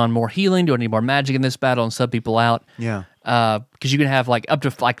to focus on more healing? Do I need more magic in this battle and sub people out? Yeah. Because you can have like up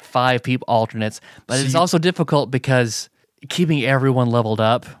to like 5 people alternates, but it's also difficult because keeping everyone leveled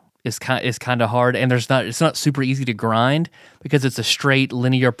up is kind of hard, and it's not super easy to grind because it's a straight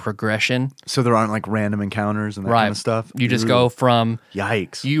linear progression. So there aren't like random encounters and that kind of stuff? You just go from...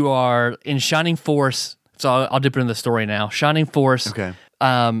 Yikes. You are in Shining Force, so I'll dip into the story now. Shining Force, okay.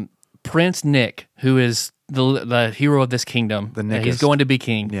 Prince Nick, who is the hero of this kingdom. The Nickest. He's going to be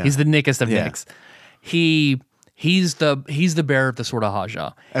king. Yeah. He's the Nickest of Nicks. He's the bearer of the Sword of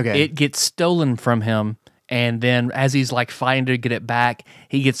Hajya. Okay. It gets stolen from him, and then as he's like fighting to get it back,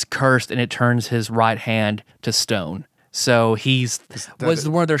 he gets cursed, and it turns his right hand to stone. So was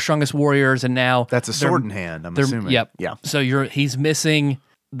one of their strongest warriors, and now that's a sword in hand. I'm assuming. Yep. Yeah. So he's missing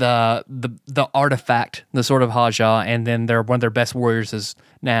the artifact, the Sword of Hajya, and then one of their best warriors is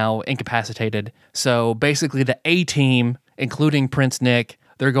now incapacitated. So basically, the A team, including Prince Nick,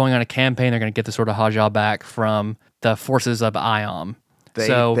 they're going on a campaign. They're going to get the Sword of Hajya back from the forces of Iom.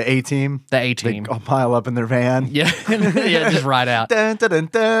 The A team. The A team. They all pile up in their van. Yeah, yeah, just ride out. Dun, dun, dun,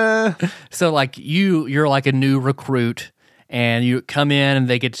 dun. So like you're like a new recruit, and you come in, and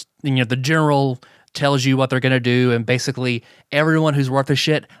they get the general tells you what they're going to do, and basically everyone who's worth a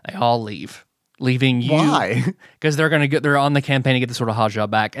shit, they all leaving you. Why? Because they're on the campaign to get the Sword of Hajja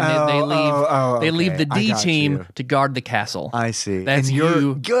back, and they leave the D team to guard the castle. I see. That's and you're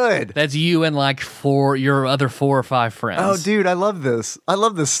you. Good. That's you and like your other 4 or 5 friends. Oh, dude, I love this. I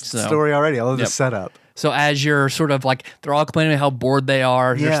love this story already. I love this setup. So as you're sort of like, they're all complaining about how bored they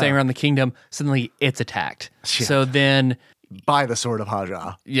are, they're staying around the kingdom, suddenly it's attacked. Shit. So then... By the Sword of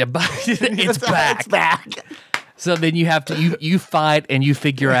Hajja. Yeah, but it's back. It's back. So then you have to, you fight and you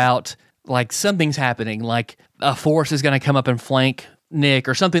figure out, like, something's happening. Like, a force is going to come up and flank Nick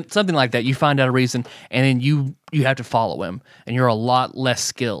or something like that. You find out a reason, and then you have to follow him, and you're a lot less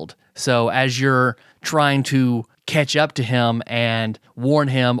skilled. So as you're trying to catch up to him and warn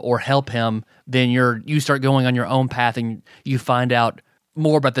him or help him, then you start going on your own path, and you find out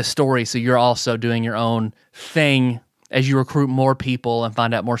more about the story, so you're also doing your own thing as you recruit more people and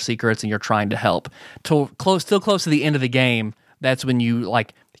find out more secrets, and you're trying to help. Still close to the end of the game, that's when you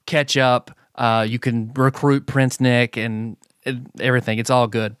like catch up. You can recruit Prince Nick and everything. It's all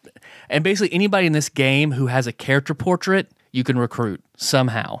good. And basically anybody in this game who has a character portrait, you can recruit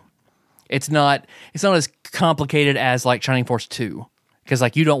somehow. It's not as complicated as like Shining Force 2. Because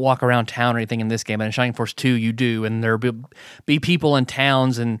like you don't walk around town or anything in this game, and in Shining Force 2 you do, and there'll be people in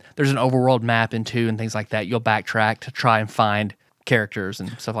towns, and there's an overworld map in 2 and things like that. You'll backtrack to try and find characters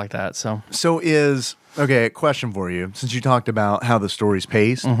and stuff like that. So question for you. Since you talked about how the story's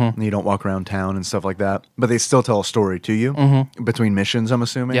paced, and you don't walk around town and stuff like that, but they still tell a story to you between missions, I'm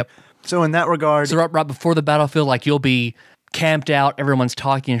assuming? Yep. So in that regard... So right before the battlefield, like you'll be camped out, everyone's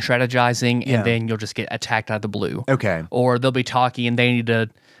talking and strategizing, and then you'll just get attacked out of the blue. Okay. Or they'll be talking, and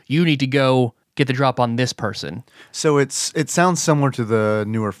you need to go get the drop on this person. So it sounds similar to the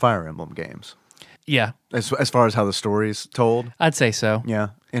newer Fire Emblem games. Yeah. As far as how the story's told? I'd say so. Yeah,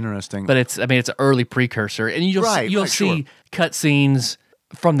 interesting. But it's an early precursor, and you'll see cutscenes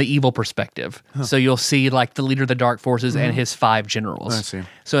from the evil perspective. Huh. So you'll see like the leader of the Dark Forces and his 5 generals. I see.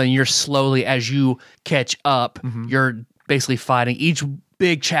 So you're slowly, as you catch up, you're basically fighting. Each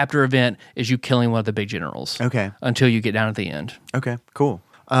big chapter event is you killing one of the big generals. Okay. Until you get down at the end. Okay, cool.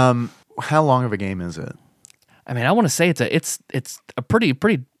 How long of a game is it? I mean, I want to say it's a pretty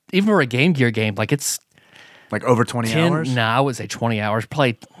even for a Game Gear game, like it's like over 20 hours? No, I would say 20 hours,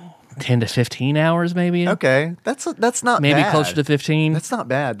 probably 10 to 15 hours maybe. Okay. That's not maybe bad. Closer to 15. That's not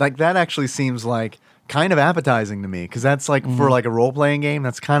bad. Like that actually seems like kind of appetizing to me because that's like for like a role playing game,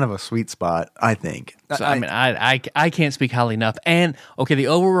 that's kind of a sweet spot, I think. So, I can't speak highly enough. And okay, the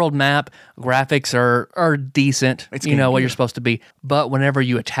overworld map graphics are decent. You know what you're supposed to be. But whenever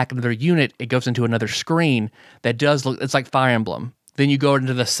you attack another unit, it goes into another screen that does look. It's like Fire Emblem. Then you go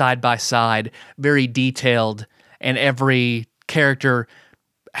into the side by side, very detailed, and every character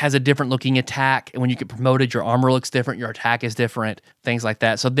has a different looking attack, and when you get promoted, your armor looks different, your attack is different, things like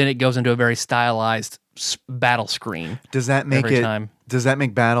that. So then it goes into a very stylized battle screen. Does that make Does that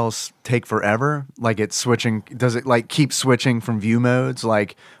make battles take forever? Like it's switching? Does it like keep switching from view modes?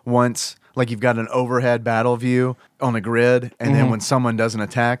 Like once, like you've got an overhead battle view on a grid, and then when someone does an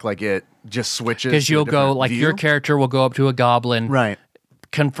attack, like it just switches. Because you'll go like your character will go up to a goblin, right?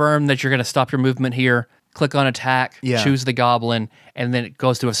 Confirm that you're going to stop your movement here. Click on attack, choose the goblin, and then it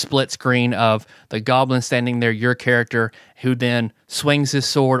goes to a split screen of the goblin standing there, your character, who then swings his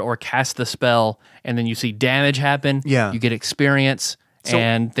sword or casts the spell, and then you see damage happen. Yeah. You get experience,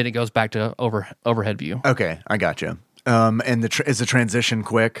 and then it goes back to overhead view. Okay, I got you. And is the transition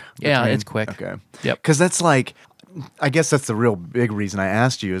quick? Yeah, it's quick. Okay. Yep. Because that's like, I guess that's the real big reason I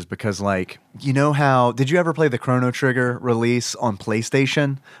asked you is because like, you know how, did you ever play the Chrono Trigger release on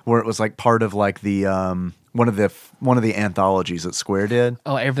PlayStation where it was like part of like the, one of the anthologies that Square did?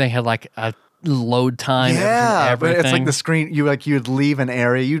 Oh, everything had like a load time. Yeah, everything. But it's like the screen, you'd leave an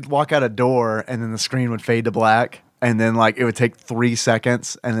area, you'd walk out a door and then the screen would fade to black and then like it would take 3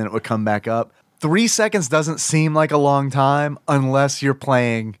 seconds and then it would come back up. 3 seconds doesn't seem like a long time unless you're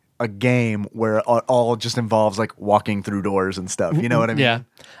playing a game where it all just involves like walking through doors and stuff. You know what I mean? Yeah.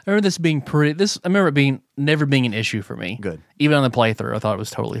 I remember this being I remember it never being an issue for me. Good. Even on the playthrough, I thought it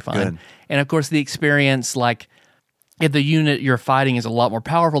was totally fine. Good. And of course, the experience, like if the unit you're fighting is a lot more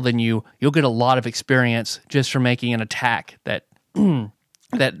powerful than you, you'll get a lot of experience just from making an attack that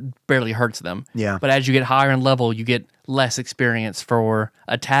that barely hurts them. Yeah. But as you get higher in level, you get less experience for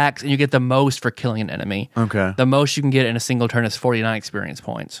attacks, and you get the most for killing an enemy. Okay. The most you can get in a single turn is 49 experience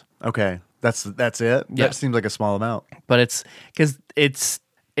points. Okay. That's it? Yeah. That seems like a small amount. But it's because it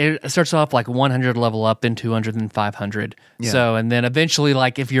starts off like 100 level up, then 200, then 500. Yeah. So, and then eventually,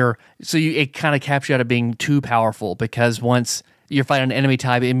 like it kind of caps you out of being too powerful because once you're fighting an enemy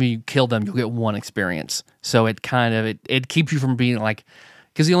type and you kill them, you'll get 1 experience. So it kind of, it keeps you from being like,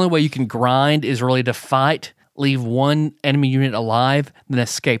 because the only way you can grind is really to fight, leave 1 enemy unit alive, then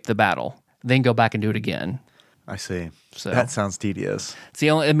escape the battle, then go back and do it again. I see. So that sounds tedious. It's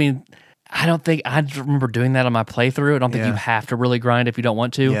the only, I mean, I don't think I remember doing that on my playthrough. I don't think you have to really grind if you don't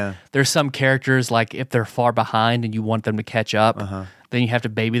want to. Yeah. There's some characters, like if they're far behind and you want them to catch up, then you have to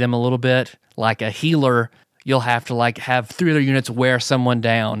baby them a little bit. Like a healer, you'll have to like have 3 other units wear someone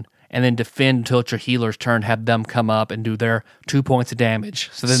down and then defend until it's your healer's turn, have them come up and do their 2 points of damage.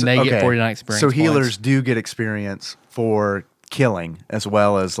 So then they get 49 experience points. So healers do get experience for killing as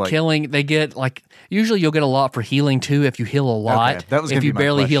well as like... Killing, they get like... Usually you'll get a lot for healing too if you heal a lot. Okay, that was if you be my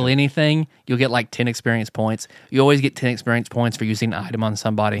barely heal question. anything, you'll get like 10 experience points. You always get 10 experience points for using an item on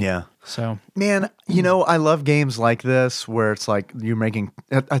somebody. Yeah. So... Man, you know, I love games like this where it's like you're making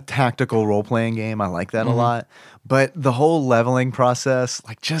a tactical role-playing game. I like that a lot. But the whole leveling process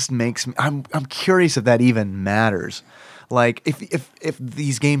like just makes me... I'm curious if that even matters. Like if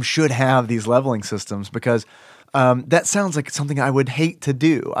these games should have these leveling systems because... that sounds like something I would hate to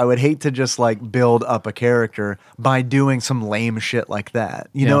do. I would hate to just like build up a character by doing some lame shit like that.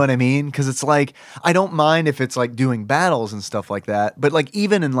 You know what I mean? Because it's like, I don't mind if it's like doing battles and stuff like that. But like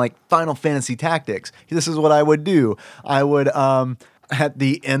even in like Final Fantasy Tactics, this is what I would do. I would, at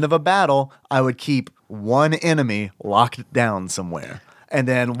the end of a battle, I would keep 1 enemy locked down somewhere. And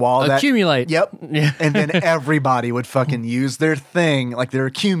then while accumulate. Yep. And then everybody would fucking use their thing, like their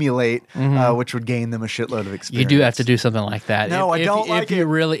accumulate, which would gain them a shitload of experience. You do have to do something like that. No, I don't like if you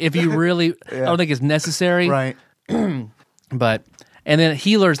really, I don't think it's necessary. Right. But, and then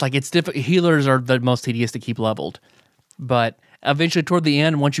healers, like it's difficult. Healers are the most tedious to keep leveled. But eventually toward the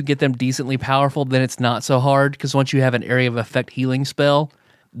end, once you get them decently powerful, then it's not so hard. Because once you have an area of effect healing spell,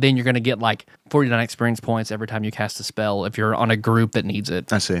 then you're going to get like 49 experience points every time you cast a spell if you're on a group that needs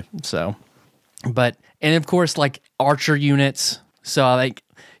it. I see. So, but, and of course, like archer units. So, like,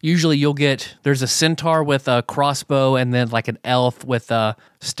 usually there's a centaur with a crossbow and then like an elf with a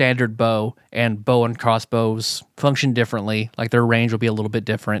standard bow, and bow and crossbows function differently. Like, their range will be a little bit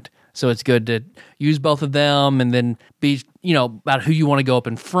different. So, it's good to use both of them and then be, you know, about who you want to go up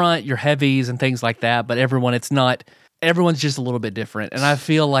in front, your heavies and things like that. But everyone's just a little bit different. And I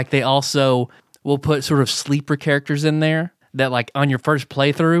feel like they also will put sort of sleeper characters in there that like on your first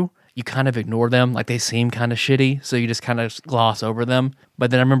playthrough, you kind of ignore them. Like they seem kind of shitty, so you just kind of gloss over them.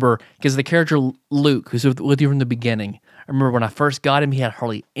 But then I remember, because the character Luke, who's with you from the beginning, I remember when I first got him, he had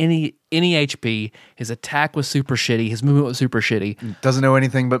hardly any HP. His attack was super shitty. His movement was super shitty. Doesn't know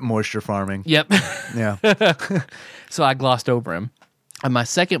anything but moisture farming. Yep. Yeah. So I glossed over him. On my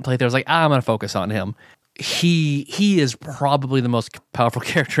second playthrough, I was like, I'm going to focus on him. He is probably the most powerful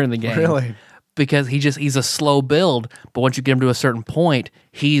character in the game. Really? Because he's a slow build, but once you get him to a certain point,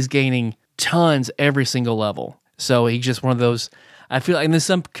 he's gaining tons every single level. So he's just one of those, I feel like, and there's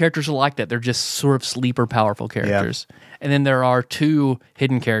some characters are like that. They're just sort of sleeper powerful characters. Yeah. And then there are 2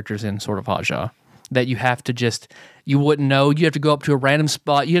 hidden characters in Sword of Hajya that you have to you wouldn't know. You have to go up to a random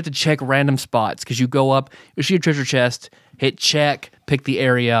spot. You have to check random spots because you go up, you see a treasure chest, hit check, pick the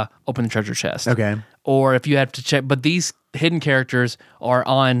area, open the treasure chest. Okay. Or if you have to check, but these hidden characters are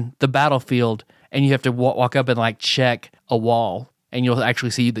on the battlefield and you have to walk up and like check a wall and you'll actually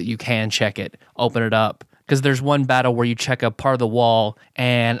see that you can check it, open it up. Because there's one battle where you check a part of the wall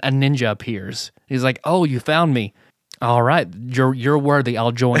and a ninja appears. He's like, oh, you found me. All right, you're worthy.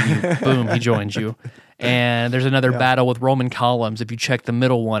 I'll join you. Boom, he joins you. And there's another battle with Roman columns. If you check the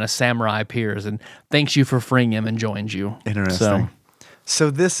middle one, a samurai appears and thanks you for freeing him and joins you. Interesting.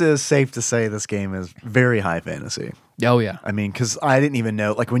 So this is safe to say this game is very high fantasy. Oh, yeah. I mean, because I didn't even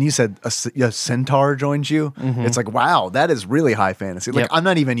know, like when you said a centaur joins you, it's like, wow, that is really high fantasy. Like I'm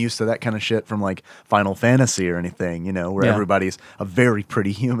not even used to that kind of shit from like Final Fantasy or anything, you know, where everybody's a very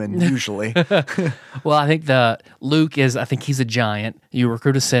pretty human usually. Well, I think Luke I think he's a giant. You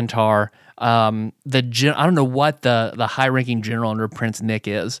recruit a centaur. I don't know what the high-ranking general under Prince Nick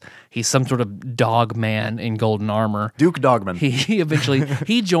is. He's some sort of dog man in golden armor. Duke Dogman. He eventually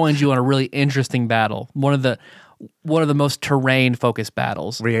he joins you on a really interesting battle. One of the most terrain-focused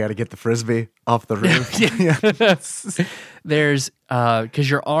battles. Where you got to get the frisbee off the roof. There's because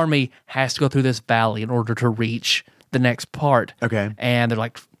your army has to go through this valley in order to reach the next part. Okay. And they're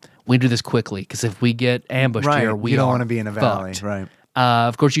like, we do this quickly because if we get ambushed here, we you don't want to be in a valley, right?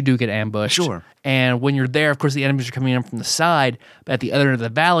 Of course, you do get ambushed. Sure. And when you're there, of course, the enemies are coming in from the side. But at the other end of the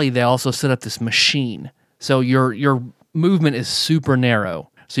valley, they also set up this machine. So your movement is super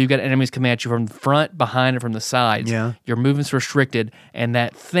narrow. So you've got enemies coming at you from the front, behind, and from the sides. Yeah. Your movement's restricted, and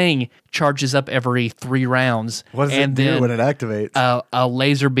that thing charges up every 3 rounds. What does it do when it activates? A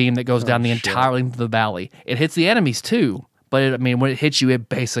laser beam that goes down the entire length of the valley. It hits the enemies too. But when it hits you, it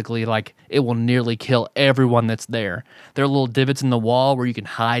basically it will nearly kill everyone that's there. There are little divots in the wall where you can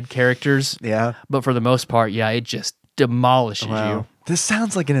hide characters. Yeah. But for the most part, it just demolishes you. This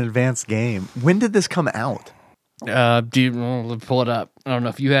sounds like an advanced game. When did this come out? Do you pull it up? I don't know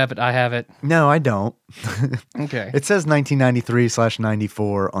if you have it. I have it. No, I don't. Okay. It says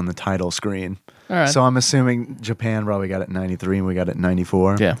 1993/94 on the title screen. All right. So I'm assuming Japan probably got it in 93 and we got it in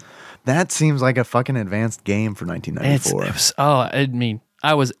 94. Yeah. That seems like a fucking advanced game for 1994.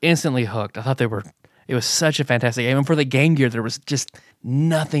 I was instantly hooked. I thought it was such a fantastic game. And for the Game Gear, there was just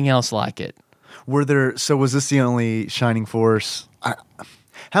nothing else like it. So was this the only Shining Force?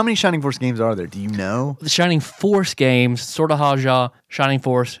 How many Shining Force games are there? Do you know? The Shining Force games, Sword of Hajya, Shining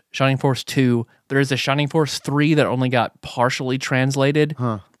Force 2. There is a Shining Force 3 that only got partially translated.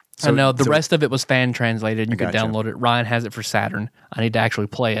 Huh. I know the rest of it was fan translated. You could download it. Ryan has it for Saturn. I need to actually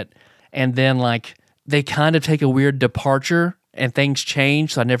play it. And then they kind of take a weird departure and things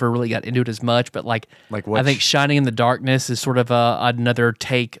change, so I never really got into it as much. But what? I think Shining in the Darkness is sort of another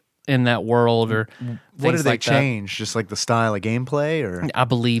take in that world, or what did they like change? Just like the style of gameplay, or I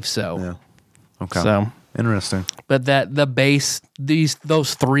believe so. Yeah. Okay. So interesting. But the base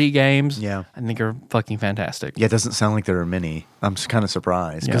those 3 games, I think are fucking fantastic. Yeah, it doesn't sound like there are many. I'm kind of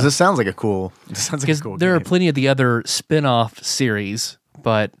surprised because this sounds like a cool. There are plenty of the other spin-off series,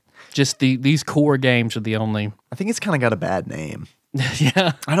 but just these core games are the only. I think it's kind of got a bad name.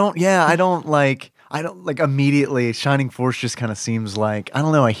 Yeah. I don't like immediately Shining Force just kind of seems like, I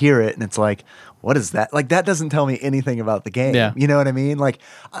don't know, I hear it and it's like, what is that? Like that doesn't tell me anything about the game. Yeah. You know what I mean? Like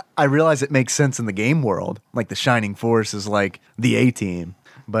I realize it makes sense in the game world. Like the Shining Force is like the A-team.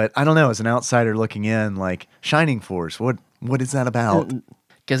 But I don't know, as an outsider looking in, like Shining Force, what is that about?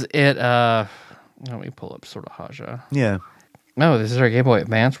 Because let me pull up Sword of Hajya. Yeah. No, this is our Game Boy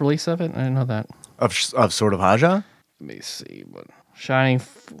Advance release of it? I didn't know that. Of Sword of Hajya? Let me see.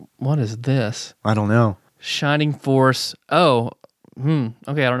 What is this? I don't know. Shining Force. Oh, okay,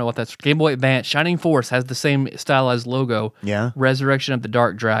 I don't know what that's. Game Boy Advance. Shining Force has the same stylized logo. Yeah. Resurrection of the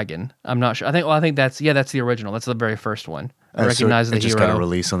Dark Dragon. I'm not sure. I think that's the original. That's the very first one. I recognize so the it just hero. got a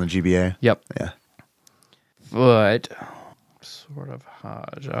release on the GBA? Yep. Yeah. But Sword of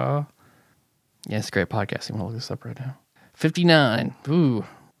Hajya. Yeah, it's great podcasting. We'll look this up right now. 59. Ooh.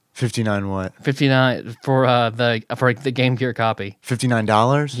 $59 what? 59 for the Game Gear copy.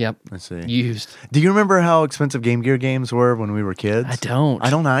 $59? Yep. Let's see. Used. Do you remember how expensive Game Gear games were when we were kids? I don't. I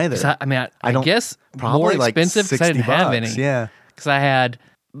don't either. 'Cause I don't- guess probably more expensive because I didn't have any. Yeah. Because I had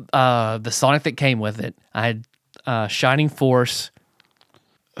the Sonic that came with it. I had Shining Force.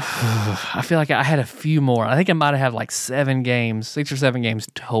 I feel like I had a few more. I think I might have had like 6 or 7 games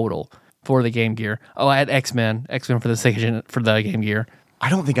total for the Game Gear. Oh, I had X-Men for the Game Gear. I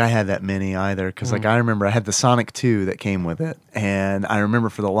don't think I had that many either because like I remember I had the Sonic 2 that came with it, and I remember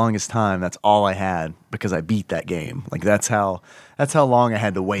for the longest time that's all I had because I beat that game. Like that's how long I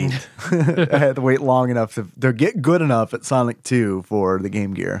had to wait. I had to wait long enough to get good enough at Sonic 2 for the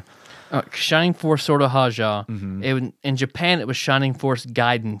Game Gear. Shining Force Sword of Hajya. Mm-hmm. In Japan, it was Shining Force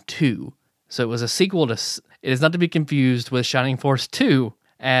Gaiden 2. So it was a sequel to. It is not to be confused with Shining Force 2,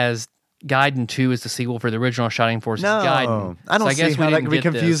 as Gaiden 2 is the sequel for the original Shining Force Gaiden. I don't see how that could be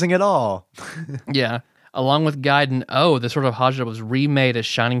confusing at all. Yeah. Along with Gaiden, the Sword of Hajya was remade as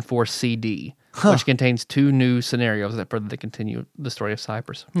Shining Force CD, which contains 2 new scenarios that further continue the story of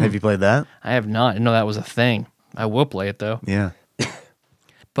Cypress. Have you played that? I have not. I didn't know that was a thing. I will play it, though. Yeah.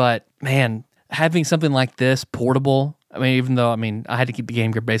 But, man, having something like this portable, I mean, even though, I had to keep the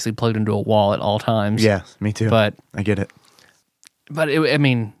Game Gear basically plugged into a wall at all times. Yeah, me too. But I get it. But,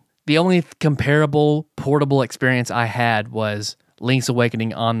 the only comparable portable experience I had was Link's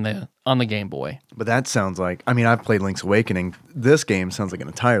Awakening on the Game Boy. But that sounds like, I've played Link's Awakening. This game sounds like an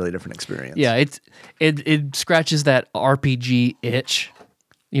entirely different experience. Yeah, it scratches that RPG itch.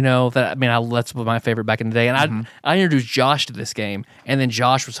 That's my favorite back in the day. And I introduced Josh to this game, and then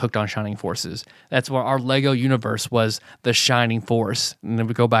Josh was hooked on Shining Forces. That's where our Lego universe was the Shining Force. And then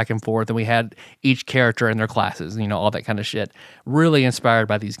we go back and forth, and we had each character in their classes, all that kind of shit. Really inspired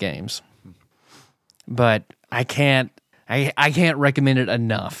by these games. But I can't recommend it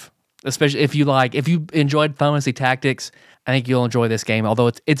enough. Especially if you enjoyed Fantasy Tactics, I think you'll enjoy this game.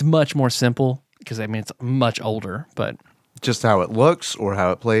 Although it's much more simple, because it's much older, but... Just how it looks or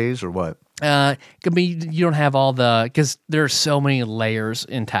how it plays or what? Could be you don't have all because there are so many layers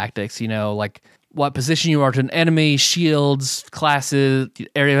in tactics, like what position you are to an enemy, shields, classes,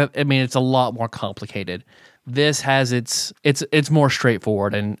 area. It's a lot more complicated. This has it's more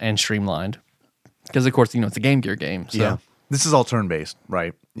straightforward and streamlined because, of course, it's a Game Gear game. So. Yeah. This is all turn-based,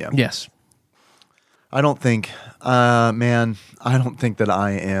 right? Yeah. Yes. I don't think that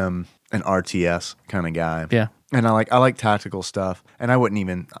I am an RTS kind of guy. Yeah. And I like tactical stuff. And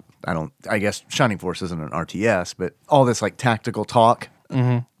I guess Shining Force isn't an RTS, but all this like tactical talk,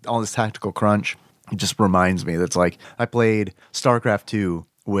 all this tactical crunch, it just reminds me that's like I played StarCraft 2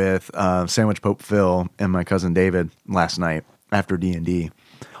 with Sandwich Pope Phil and my cousin David last night after D&D.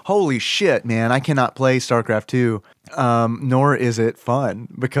 Holy shit, man, I cannot play StarCraft 2, nor is it fun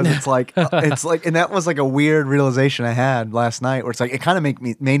because it's like, and that was like a weird realization I had last night where it's like, it kind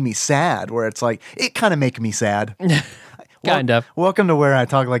of made me sad where it's like, it kind of make me sad. Kind of. Welcome to where I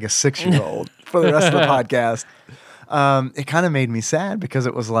talk like a 6-year-old for the rest of the podcast. It kind of made me sad because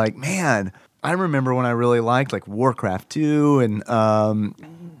it was like, man, I remember when I really liked like Warcraft 2 and,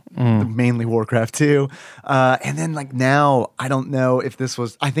 mainly Warcraft 2. And then like now, I don't know if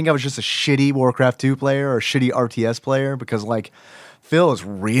I think I was just a shitty Warcraft 2 player or a shitty RTS player because like Phil is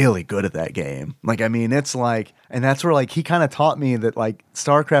really good at that game. Like, it's like, and that's where like he kind of taught me that like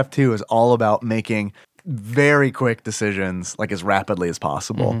StarCraft 2 is all about making very quick decisions like as rapidly as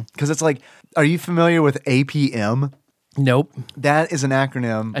possible. Because it's like, are you familiar with APM? Nope. That is an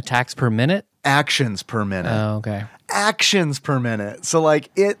acronym. Attacks per minute? Actions per minute. Oh, okay. Actions per minute. So like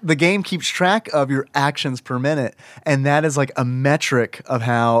the game keeps track of your actions per minute, and that is like a metric of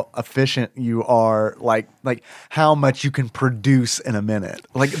how efficient you are, like how much you can produce in a minute.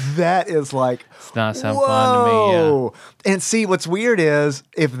 Like that is like it's not sound fun to me. Yeah. And see, what's weird is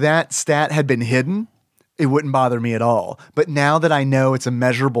if that stat had been hidden, it wouldn't bother me at all. But now that I know it's a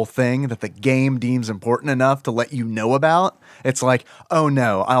measurable thing that the game deems important enough to let you know about, it's like, oh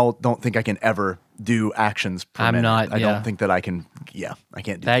no, don't think I can ever do actions per minute. I don't think that I can. Yeah, I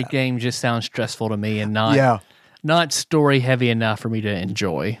can't do that. That game just sounds stressful to me and not story heavy enough for me to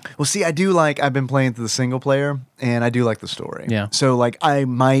enjoy. Well, see, I've been playing through the single player, and I do like the story. Yeah. So like, I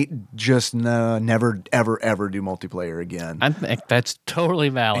might just never ever do multiplayer again. I think that's totally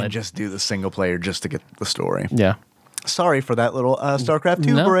valid. And just do the single player just to get the story. Yeah. Sorry for that little StarCraft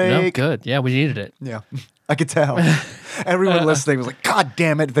 2 break. No, good. Yeah, we needed it. Yeah. I could tell. Everyone listening was like, God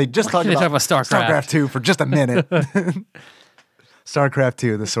damn it. They just talked about StarCraft 2 for just a minute. StarCraft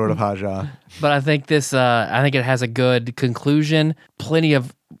 2, the Sword of Hajja. But I think it has a good conclusion. Plenty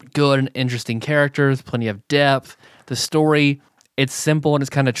of good and interesting characters, plenty of depth. The story, It's simple and it's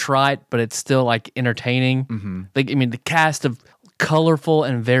kind of trite, but it's still like entertaining. Like, I mean, the cast of colorful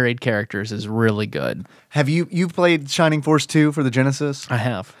and varied characters is really good. Have you played Shining Force 2 for the Genesis? I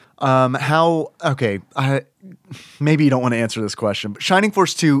have. Maybe you don't want to answer this question, but Shining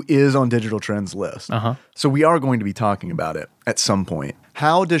Force 2 is on Digital Trends list. So we are going to be talking about it at some point.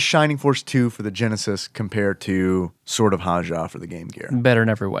 How does Shining Force 2 for the Genesis compare to Sword of Hajya for the Game Gear? Better in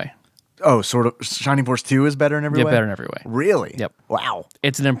every way. Oh, Shining Force 2 is better in every way? Yeah, better in every way. Really? Yep. Wow.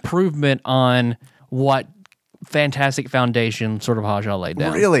 It's an improvement on what fantastic foundation Sword of Hajja laid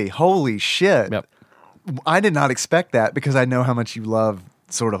down. Really? Holy shit. Yep. I did not expect that because I know how much you love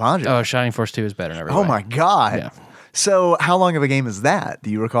Sword of Hajja. Oh, Shining Force 2 is better in every way. Oh my God. Yeah. So how long of a game is that?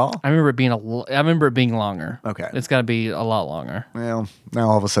 Do you recall? I remember it being longer. Okay. It's got to be a lot longer. Well, now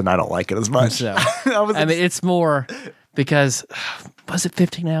all of a sudden I don't like it as much. So, I mean, it's more because was it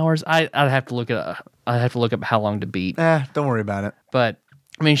 15 hours? I'd have to look at I'd have to look up how long to beat. Don't worry about it. But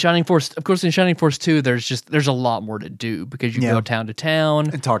I mean, Shining Force. Of course, in Shining Force 2, there's a lot more to do because you go town to town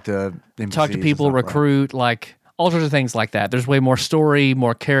And talk to people, recruit, like all sorts of things like that. There's way more story,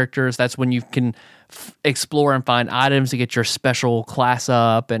 more characters. That's when you can explore and find items to get your special class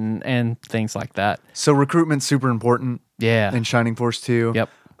up and things like that. So recruitment's super important. Yeah. In Shining Force 2. Yep.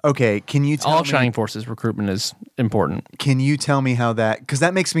 Okay, can you tell All me, Shining Forces recruitment is important. Can you tell me how that, because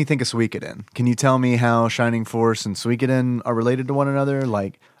that makes me think of Suikoden. Can you tell me how Shining Force and Suikoden are related to one another?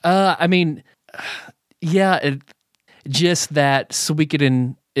 Like, I mean, yeah, just that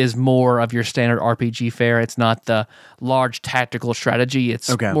Suikoden is more of your standard RPG fare. It's not the large tactical strategy. It's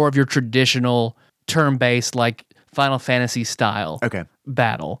more of your traditional turn-based, like Final Fantasy style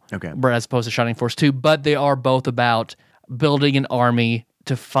battle. Whereas opposed to Shining Force 2, but they are both about building an army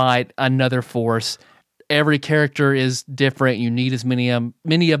to fight another force. Every character is different. You need as many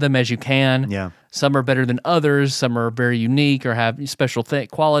of them as you can. Yeah. Some are better than others. Some are very unique or have special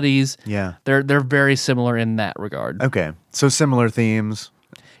qualities. Yeah. They're very similar in that regard. Okay. So similar themes.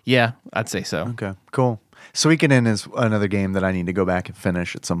 Yeah, I'd say so. Okay, cool. Suikoden is another game that I need to go back and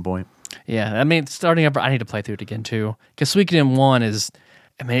finish at some point. Yeah, I mean, starting up, I need to play through it again too. Because Suikoden 1 is,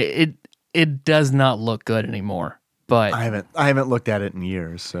 I mean, it does not look good anymore. But I haven't looked at it in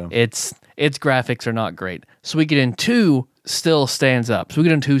years, so its graphics are not great. Suikoden 2 still stands up.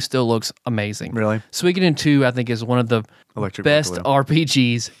 Suikoden 2 still looks amazing. Really? Suikoden 2, I think, is one of the best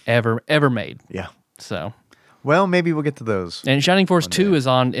RPGs ever made. Yeah. So, well, maybe we'll get to those. and Shining Force 2 is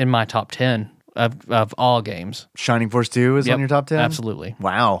in my top 10 of all games. Shining Force 2 is on your top 10? Absolutely.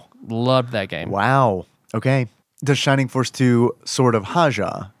 Wow. Loved that game. Wow. Okay. Does Shining Force 2 Sword of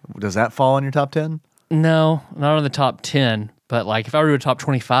Hajja, does that fall on your top 10? No, not on the top 10, but like if I were to do a top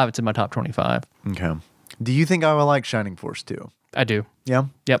 25, it's in my top 25. Okay. Do you think I will like Shining Force 2? I do. Yeah?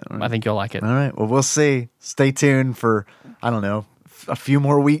 Yep, I think you'll like it. All right. Well, we'll see. Stay tuned for, I don't know, a few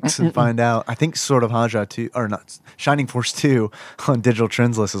more weeks and find out. I think Sword of Hajja 2, or not, Shining Force 2 on Digital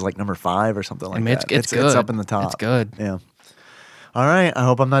Trends list is like number 5 or something like that. It's good. It's up in the top. It's good. Yeah. All right. I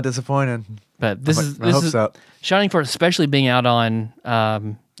hope I'm not disappointed. But this I hope is so. Shining Force, especially being out on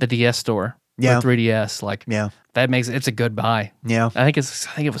the DS store. Yeah. Or 3DS. Like, that makes it's a good buy. Yeah. I think it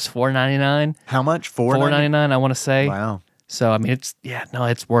was $4.99. How much? $4.99, I want to say. Wow. So I mean,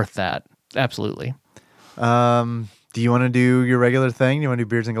 it's worth that. Absolutely. Do you want to do your regular thing? Do you want to do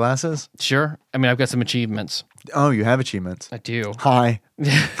beards and glasses? Sure. I mean, I've got some achievements. Oh, you have achievements. I do. Hi.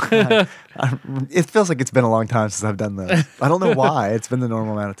 Hi. It feels like it's been a long time since I've done that. I don't know why. It's been the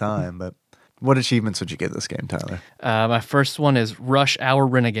normal amount of time, but what achievements would you give this game, Tyler? My first one is Rush Hour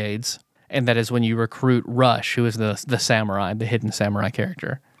Renegades, and that is when you recruit Rush, who is the samurai, the hidden samurai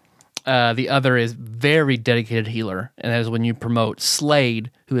character. The other is Very Dedicated Healer, and that is when you promote Slade,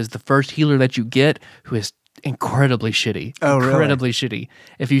 who is the first healer that you get, who is incredibly shitty. Oh, really? Incredibly shitty.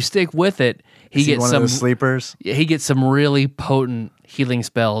 If you stick with it, he gets one of those sleepers. He gets some really potent healing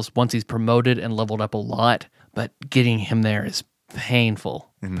spells once he's promoted and leveled up a lot, but getting him there is painful.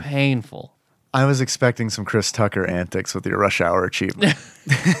 Painful. I was expecting some Chris Tucker antics with your Rush Hour achievement.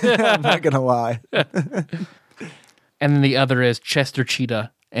 I'm not going to lie. And then the other is Chester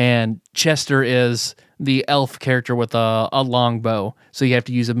Cheetah. And Chester is the elf character with a long bow. So you have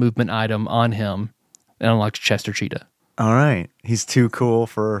to use a movement item on him and unlock Chester Cheetah. All right. He's too cool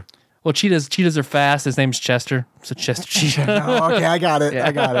for... Well, cheetahs are fast. His name's Chester. So Chester Cheetah. Oh, okay, I got it.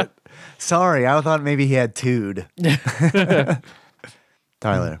 I got it. Sorry, I thought maybe he had Tood.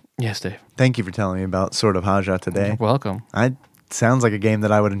 Tyler. Yes, Dave. Thank you for telling me about Sword of Hajja today. You're welcome. Sounds like a game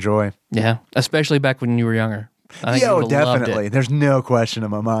that I would enjoy. Yeah, especially back when you were younger. I think you would have loved definitely. it. There's no question in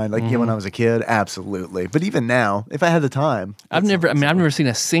my mind. Like when I was a kid, absolutely. But even now, if I had the time, I've never seen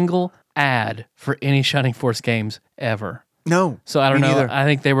a single ad for any Shining Force games ever. No. So I don't me know. neither. I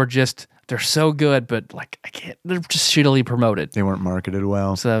think they're so good, but like they're just shittily promoted. They weren't marketed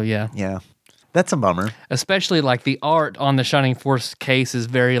well. So yeah. Yeah. That's a bummer. Especially like the art on the Shining Force case is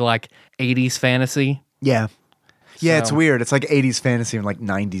very like 80s fantasy. Yeah. Yeah, So- it's weird. It's like 80s fantasy in like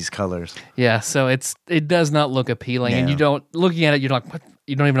 90s colors. Yeah, so it does not look appealing, and No. you don't looking at it, you're like, what?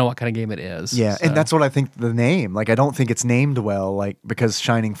 You don't even know what kind of game it is. Yeah, So- and that's what I think the name. Like, I don't think it's named well, like, because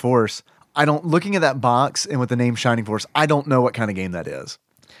Shining Force. Looking at that box and with the name Shining Force, I don't know what kind of game that is.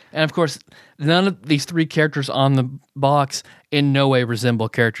 And of course, none of these three characters on the box in no way resemble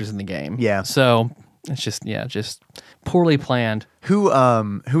characters in the game. Yeah. So it's just poorly planned. Who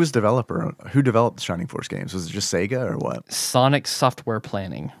was developer? Who developed the Shining Force games? Was it just Sega or what? Sonic Software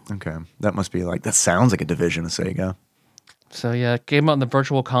Planning. Okay, that must be like, that sounds like a division of Sega. So yeah, it came out on the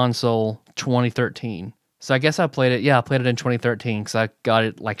Virtual Console 2013. So I guess I played it. Yeah, I played it in 2013 because I got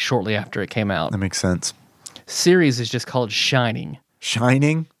it like shortly after it came out. That makes sense. Series is just called Shining.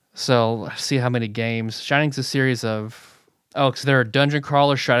 Shining? So let's see how many games. Shining's a series of because they're a dungeon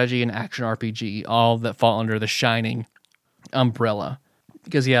crawler, strategy, and action RPG, all that fall under the Shining umbrella.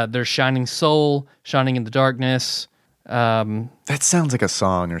 Because there's Shining Soul, Shining in the Darkness. That sounds like a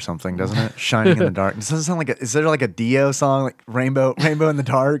song or something, doesn't it? Shining in the Darkness. Doesn't it sound like is there like a Dio song, like Rainbow in the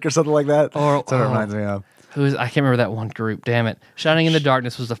Dark or something like that? That's what it reminds me of. I can't remember that one group. Damn it! Shining in the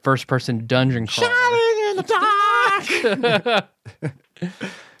Darkness was the first-person dungeon crawler. Shining in the Dark.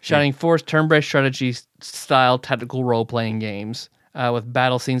 Shining Force turn-based strategy style tactical role-playing games with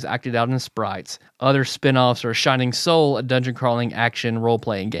battle scenes acted out in sprites. Other spin-offs are Shining Soul, a dungeon crawling action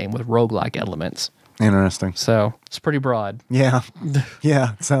role-playing game with roguelike elements. Interesting. So it's pretty broad. Yeah.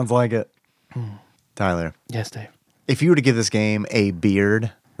 Yeah, it sounds like it. Tyler, Yes, Dave. if you were to give this game a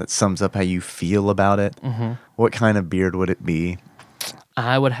beard that sums up how you feel about it, what kind of beard would it be?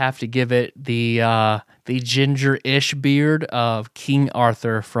 I would have to give it the ginger-ish beard of King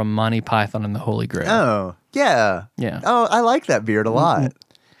Arthur from Monty Python and the Holy Grail. Oh, yeah. Yeah. Oh, I like that beard a lot.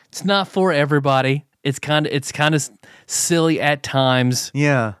 It's not for everybody. It's kind of silly at times.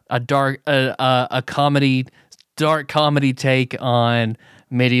 Yeah. A dark comedy take on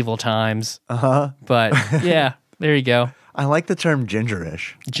medieval times. But yeah, there you go. I like the term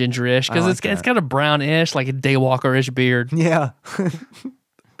gingerish. Gingerish because like it's that. kind of brownish, like a Daywalker-ish beard. Yeah.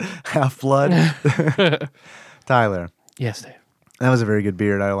 Half blood. Tyler, Yes, Dave. that was a very good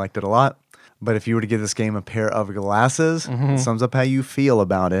beard. I liked it a lot. But if you were to give this game a pair of glasses, it sums up how you feel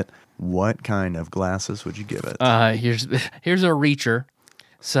about it. What kind of glasses would you give it? Here's a Reacher.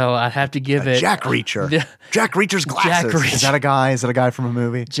 So I'd have to give it Jack Reacher. Jack Reacher's glasses. Reacher. Is that a guy? Is that a guy from a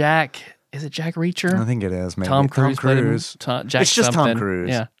movie? Jack. Is it Jack Reacher? I think it is. Maybe Tom Cruise. played him. Jack It's just something. Tom Cruise.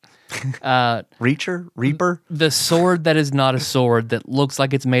 Yeah. Reacher? Reaper? The sword that is not a sword that looks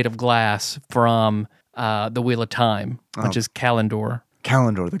like it's made of glass from the Wheel of Time, which is Kalendor.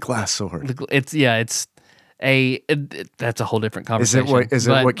 Calendar, the glass sword. That's a whole different Is it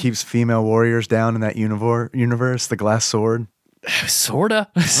conversation. what keeps female warriors down in that universe? The glass sword? Sorta.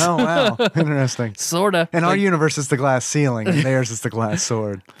 Oh, wow. Interesting. Sorta. In our universe, it's the glass ceiling, and theirs is the glass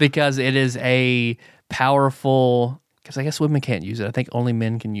sword. Because it is a powerful. Because I guess women can't use it. I think only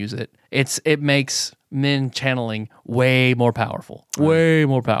men can use it. It makes men channeling way more powerful. Way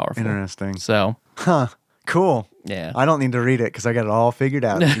more powerful. Interesting. So Huh. Cool. yeah. I don't need to read it because I got it all figured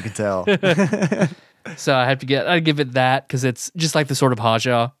out, as you can tell. So I'd give it that because it's just like the Sword of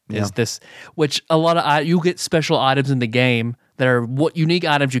Hajya is this, which a lot of you get special items in the game that are unique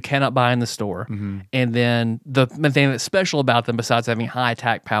items you cannot buy in the store. And then the thing that's special about them, besides having high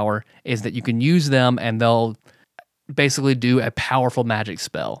attack power, is that you can use them and they'll basically do a powerful magic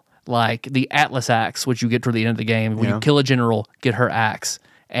spell. Like the Atlas Axe, which you get toward the end of the game. When you kill a general, get her axe.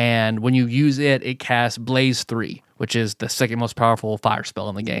 And when you use it, it casts Blaze 3, which is the second most powerful fire spell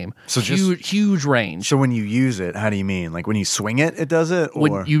in the game. So huge range. So when you use it, how do you mean? Like when you swing it, it does it? Or?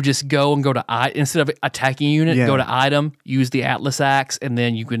 When you just go to instead of attacking a unit, go to item, use the Atlas Axe, and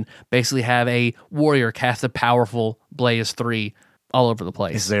then you can basically have a warrior cast a powerful Blaze 3 all over the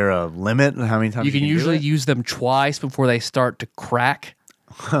place. Is there a limit on how many times You can usually do it? use them twice before they start to crack,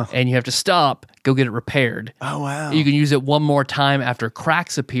 and you have to stop, go get it repaired. Oh, wow. You can use it one more time after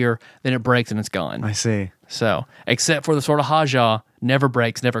cracks appear, then it breaks and it's gone. I see. So, except for the Sword of Hajya, never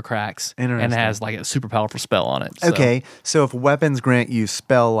breaks, never cracks, and Interesting. has like a super powerful spell on it. So. Okay, so if weapons grant you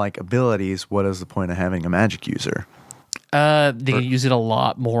spell-like abilities, what is the point of having a magic user? They can use it a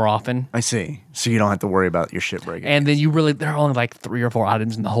lot more often. I see. So you don't have to worry about your shit breaking. And then there are only like 3 or 4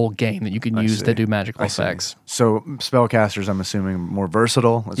 items in the whole game that you can use see. that do magical I see. effects. So spellcasters, I'm assuming, more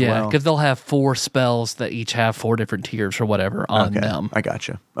versatile as Yeah, well. because they'll have 4 spells that each have 4 different tiers or whatever on them. I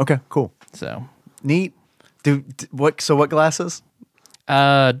gotcha. Okay, cool. So, Neat. What glasses?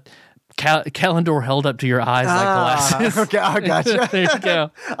 Calendar held up to your eyes like glasses. Okay, I gotcha. There you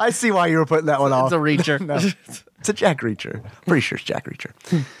go. I see why you were putting that one off. It's a Reacher. No, it's a Jack Reacher. Pretty sure it's Jack Reacher.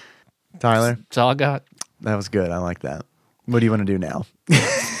 Tyler, That's all I got. that was good. I like that. What do you want to do now? We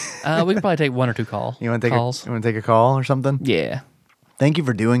can probably take one or two calls. You want to calls? take a call or something? Yeah. Thank you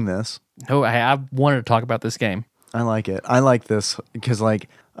for doing this. Oh, I wanted to talk about this game. I like it. I like this because I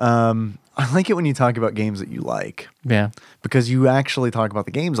like it when you talk about games that you like. Yeah. Because you actually talk about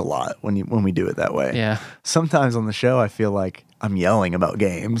the games a lot when we do it that way. Yeah. Sometimes on the show, I feel like I'm yelling about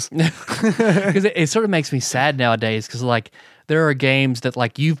games. Because it sort of makes me sad nowadays. Because like there are games that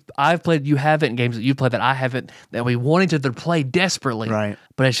like I've played, you haven't, and games that you played that I haven't, that we wanted to play desperately. Right.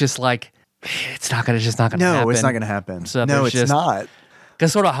 But it's just like it's just not gonna happen. No, it's not gonna happen. So no, it's not.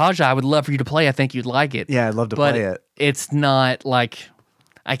 Because sort of Hajya, I would love for you to play. I think you'd like it. Yeah, I'd love to but play it. It's not like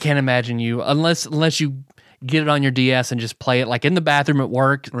I can't imagine you unless you get it on your DS and just play it like in the bathroom at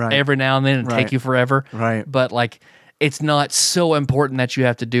work every now and then and take you forever. Right. But like it's not so important that you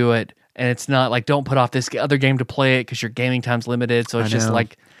have to do it, and it's not like don't put off this other game to play it because your gaming time's limited. So it's just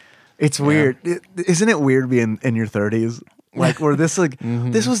like it's weird. Isn't it weird being in your 30s? Like where this like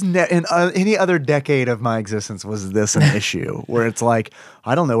this was in any other decade of my existence was this an issue where it's like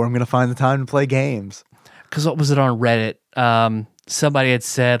I don't know where I'm going to find the time to play games. Because what was it on Reddit? Somebody had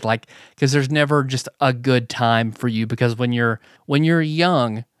said like because there's never just a good time for you because when you're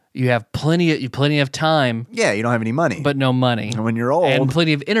young you have plenty of time. Yeah, you don't have any money, but no money. And when you're old, and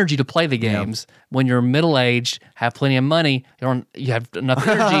plenty of energy to play the games. Yeah. When you're middle aged, have plenty of money. You have enough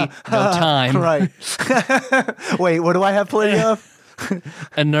energy, no time. Right. Wait, what do I have plenty of?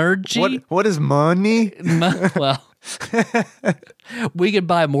 Energy. What is money? Well. We could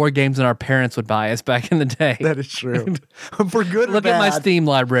buy more games than our parents would buy us back in the day. That is true. For good or Look bad. at my Steam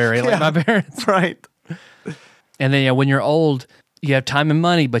library, like my parents. Right. And then when you're old, you have time and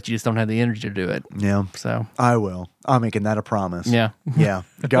money, but you just don't have the energy to do it. Yeah. So I will. I'm making that a promise. Yeah. Yeah.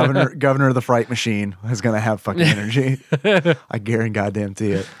 Governor of the Fright Machine is going to have fucking energy. I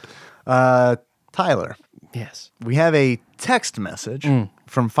guarantee it. Tyler. Yes. We have a text message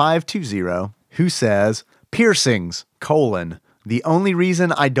from 520 who says, piercings, : the only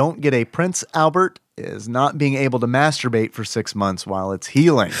reason I don't get a Prince Albert is not being able to masturbate for 6 months while it's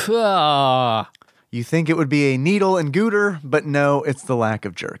healing. You think it would be a needle and gooter, but no, it's the lack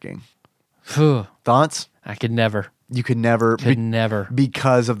of jerking. Thoughts? I could never. You could never. Never.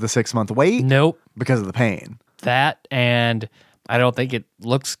 Because of the 6 month wait? Nope. Because of the pain. That, and I don't think it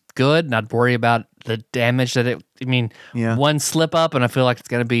looks good, and I'd worry about the damage that one slip up, and I feel like it's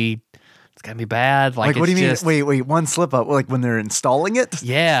going to be bad. Like what do you mean? Wait, one slip up? Like when they're installing it?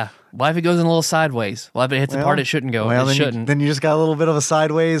 Yeah. What if it goes in a little sideways? What if it hits the part it shouldn't go? Well, it shouldn't. Then you just got a little bit of a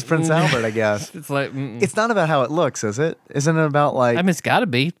sideways Prince Albert, I guess. It's like it's not about how it looks, is it? Isn't it about like? I mean, it's got to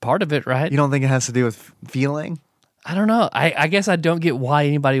be part of it, right? You don't think it has to do with feeling? I don't know. I guess I don't get why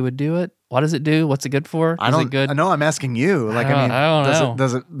anybody would do it. What does it do? What's it good for? Is it good? I know. I'm asking you. Like, I don't know.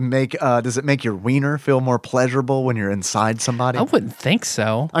 Does it make your wiener feel more pleasurable when you're inside somebody? I wouldn't think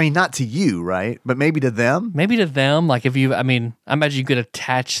so. I mean, not to you, right? But maybe to them. Maybe to them. Like if you, I imagine you could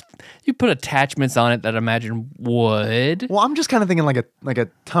put attachments on it that I imagine would. Well, I'm just kind of thinking like a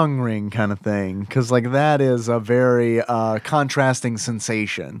tongue ring kind of thing, because like that is a very contrasting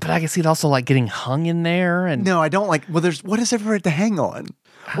sensation. But I can see it also like getting hung in there. And no, I don't like. Well, what is there for it to hang on?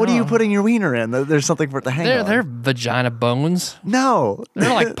 What are you putting your wiener in? There's something for it to hang on. They're vagina bones. No.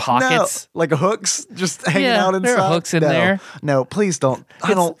 They're like pockets. No. Like hooks just hanging out inside. There are hooks in there. No, please don't.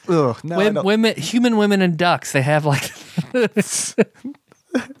 I don't. Ugh, no, I don't. Human women and ducks, they have like...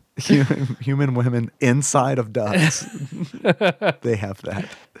 human women inside of ducks. They have that.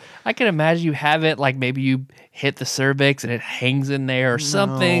 I can imagine you have it like maybe you hit the cervix and it hangs in there or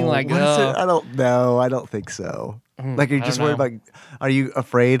something. Like, I don't know. I don't think so. Like, are you just worried about? Are you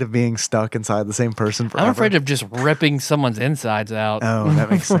afraid of being stuck inside the same person forever? I'm afraid of just ripping someone's insides out. Oh, that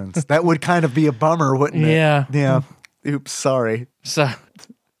makes sense. That would kind of be a bummer, wouldn't it? Yeah. Yeah. Oops. Sorry.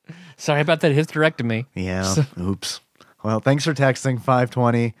 Sorry about that hysterectomy. Yeah. Oops. Well, thanks for texting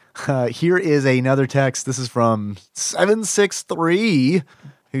 520. Here is another text. This is from 763.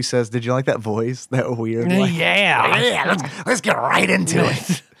 Who says, "Did you like that voice? That weird." Yeah. Let's get right into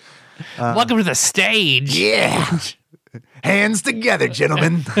it. Welcome to the stage. Yeah. Hands together,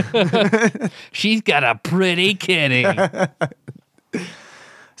 gentlemen. She's got a pretty kitty.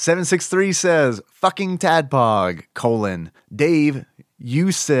 763 says, "Fucking Tadpog, : Dave,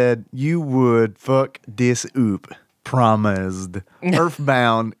 you said you would fuck this oop. Promised.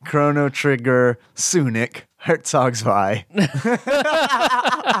 Earthbound, Chrono Trigger, Sunic, Herzogsvi."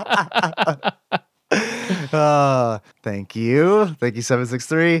 Thank you. Thank you,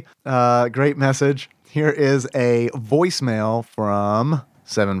 763. Great message. Here is a voicemail from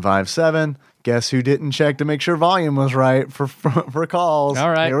 757. Guess who didn't check to make sure volume was right for calls? All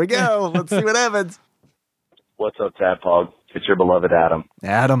right. Here we go. Let's see what happens. What's up, Tadpog? It's your beloved Adam.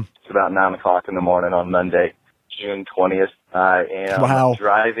 Adam. It's about 9 o'clock in the morning on Monday, June 20th. I am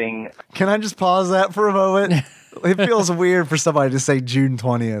driving. Can I just pause that for a moment? It feels weird for somebody to say June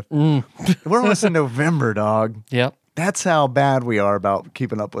 20th. We're almost in November, dog. Yep. That's how bad we are about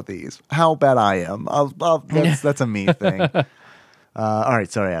keeping up with these. How bad I am. That's a me thing. All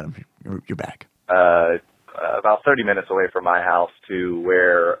right. Sorry, Adam. You're back. About 30 minutes away from my house to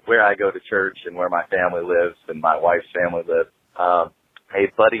where I go to church and where my family lives and my wife's family lives. A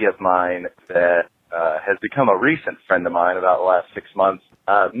buddy of mine that has become a recent friend of mine about the last 6 months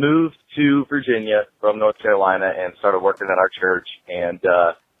moved to Virginia from North Carolina and started working at our church and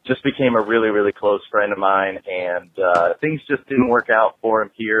just became a really, really close friend of mine. And things just didn't work out for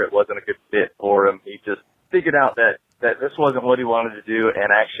him here. It wasn't a good fit for him. He just figured out that this wasn't what he wanted to do and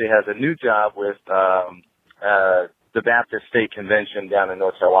actually has a new job with the Baptist State Convention down in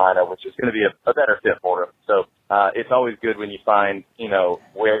North Carolina, which is going to be a better fit for him. So it's always good when you find,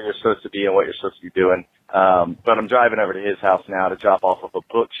 where you're supposed to be and what you're supposed to be doing. But I'm driving over to his house now to drop off of a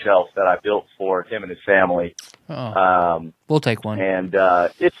bookshelf that I built for him and his family. We'll take one. And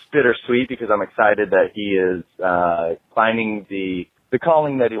it's bittersweet because I'm excited that he is finding the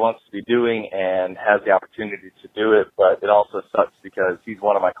calling that he wants to be doing and has the opportunity to do it. But it also sucks because he's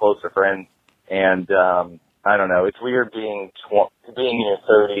one of my closer friends. And I don't know. It's weird being in your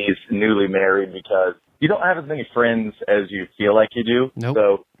 30s, newly married, because you don't have as many friends as you feel like you do. Nope.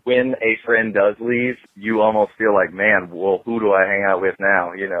 So when a friend does leave, you almost feel like, man, well, who do I hang out with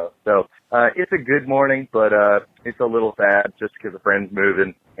now? So it's a good morning, but it's a little sad just because a friend's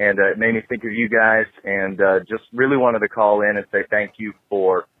moving. And it made me think of you guys and just really wanted to call in and say thank you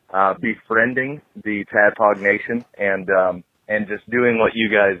for befriending the Tadpog Nation and just doing what you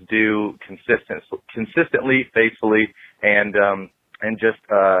guys do consistently, faithfully, and just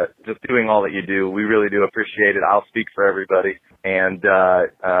doing all that you do. We really do appreciate it. I'll speak for everybody. And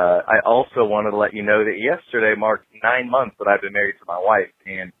I also wanted to let you know that yesterday marked 9 months that I've been married to my wife.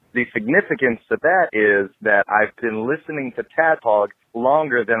 And the significance of that is that I've been listening to Tadpog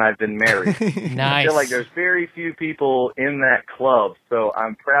longer than I've been married. Nice. I feel like there's very few people in that club, so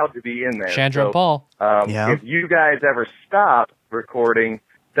I'm proud to be in there. Chandra so, Paul. If you guys ever stop recording,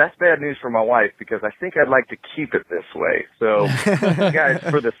 that's bad news for my wife because I think I'd like to keep it this way. So, guys,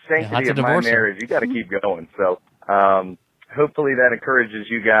 for the sanctity of my marriage, you got to keep going. So, hopefully that encourages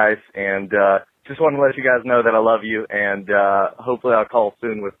you guys, and just want to let you guys know that I love you, and hopefully I'll call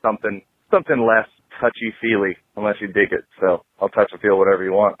soon with something less touchy-feely, unless you dig it. So I'll touch and feel whatever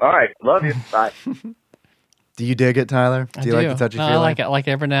you want. All right, love you. Bye. Do you dig it, Tyler? Do you like the touchy-feely? I like it. I like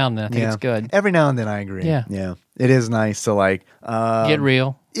it every now and then. I think it's good. Every now and then, I agree. Yeah. It is nice to get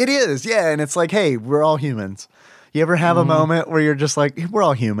real. It is, yeah. And it's like, hey, we're all humans. You ever have a moment where you're just like, we're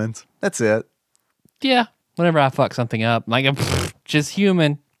all humans. That's it. Yeah. Whenever I fuck something up, I'm just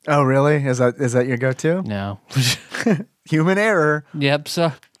human. Oh, really? Is that your go-to? No. Human error. Yep.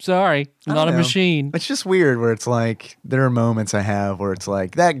 So sorry. I'm not a machine. It's just weird where it's like, there are moments I have where it's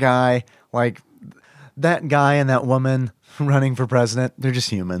like, that guy and that woman running for president, they're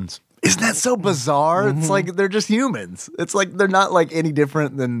just humans. Isn't that so bizarre? It's like they're just humans. It's like they're not like any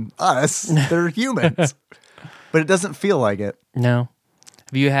different than us. They're humans. But it doesn't feel like it. No.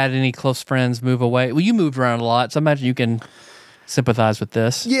 Have you had any close friends move away? Well, you moved around a lot, so I imagine you can sympathize with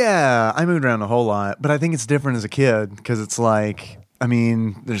this. Yeah, I moved around a whole lot, but I think it's different as a kid because it's like,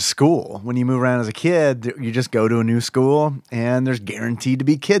 there's school. When you move around as a kid, you just go to a new school and there's guaranteed to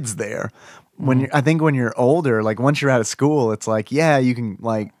be kids there. I think when you're older, like once you're out of school, it's like, yeah, you can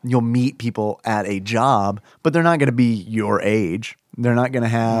you'll meet people at a job, but they're not going to be your age. They're not going to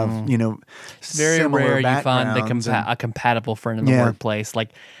have, it's very rare you find a compatible friend in the workplace. Like,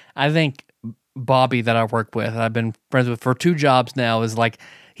 I think Bobby that I work with, I've been friends with for 2 jobs now, is like,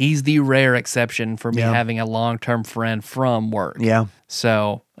 he's the rare exception for me having a long-term friend from work. Yeah.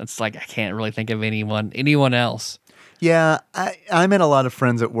 So it's like, I can't really think of anyone else. Yeah, I met a lot of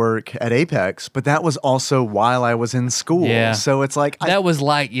friends at work at Apex, but that was also while I was in school. Yeah. So it's like... that was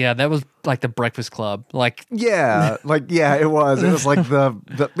like the Breakfast Club. It was. It was like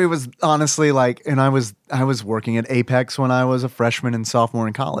it was honestly like, and I was working at Apex when I was a freshman and sophomore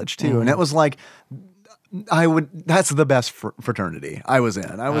in college too. And it was like, That's the best fraternity I was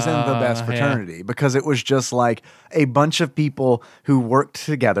in. I was in the best fraternity because it was just like a bunch of people who worked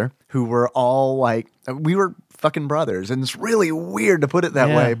together, who were all like, we were fucking brothers. And it's really weird to put it that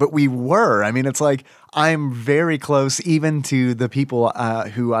way, but we were. I mean, it's like, I'm very close even to the people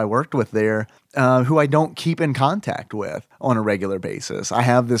who I worked with there, who I don't keep in contact with on a regular basis. I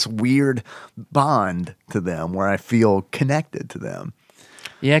have this weird bond to them where I feel connected to them.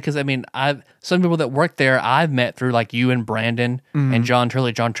 Yeah, because I mean, some people that work there I've met through like you and Brandon and John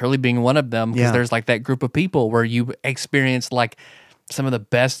Turley. John Turley being one of them, because there's like that group of people where you experience like some of the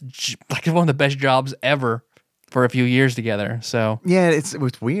best, like one of the best jobs ever for a few years together. So yeah, it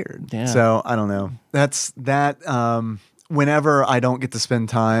was weird. Yeah. So I don't know. That's that. Whenever I don't get to spend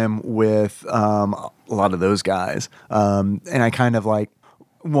time with a lot of those guys, and I kind of like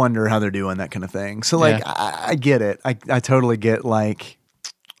wonder how they're doing, that kind of thing. So like, I get it. I totally get like.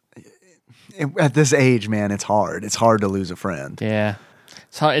 At this age, man, it's hard. It's hard to lose a friend. Yeah.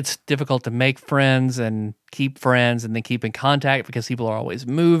 So it's difficult to make friends and keep friends and then keep in contact because people are always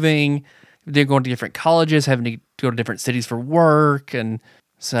moving. They're going to different colleges, having to go to different cities for work. And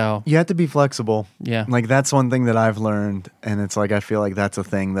so you have to be flexible. Yeah. Like that's one thing that I've learned. And it's like, I feel like that's a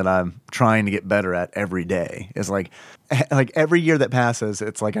thing that I'm trying to get better at every day. It's like every year that passes,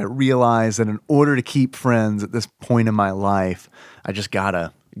 it's like I realize that in order to keep friends at this point in my life, I just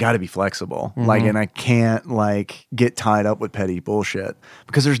gotta be flexible. Like, and I can't like get tied up with petty bullshit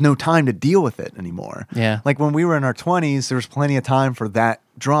because there's no time to deal with it anymore. Yeah. Like when we were in our 20s, there was plenty of time for that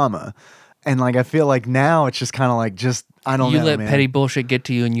drama. And like, I feel like now it's just kind of like, I don't know, you let man. petty bullshit get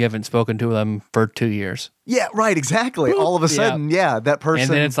to you and you haven't spoken to them for 2 years. Yeah, right. Exactly. All of a sudden, that person.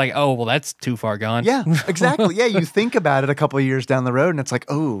 And then it's like, oh, well, that's too far gone. Yeah, exactly. Yeah. You think about it a couple of years down the road and it's like,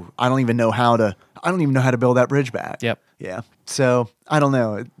 oh, I don't even know how to build that bridge back. Yep. Yeah. So I don't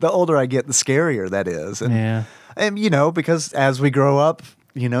know. The older I get, the scarier that is. And, and you know, because as we grow up,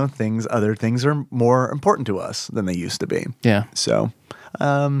 you know, other things are more important to us than they used to be. Yeah. So,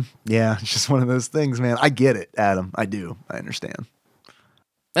 it's just one of those things, man. I get it, Adam. I do. I understand.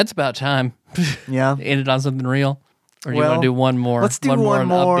 That's about time. Yeah. End it on something real. Or do you want to do one more? Let's do one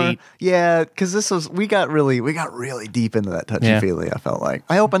more. Upbeat? Yeah, because we got really deep into that touchy-feely, I felt like.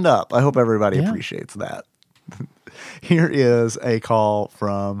 I opened up. I hope everybody appreciates that. Here is a call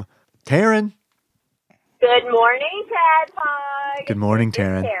from Taryn. Good morning, Tadpog. Good morning, This is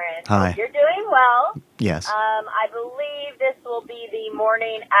Taryn. Taryn. Hi. Hope you're doing well. Yes. I believe this will be the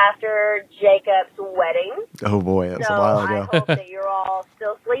morning after Jacob's wedding. Oh boy, it was a while ago. I hope that you're all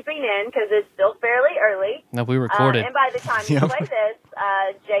still sleeping in because it's still fairly early. No, we recorded. And by the time you play this,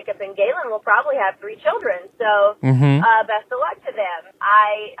 Jacob and Galen will probably have 3 children. So best of luck to them.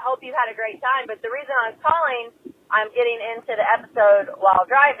 I hope you've had a great time. But the reason I was calling, I'm getting into the episode while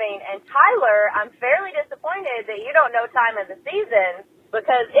driving. And Tyler, I'm fairly disappointed that you don't know time of the season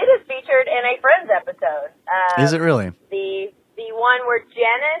because it is featured in a Friends episode. Is it really? The one where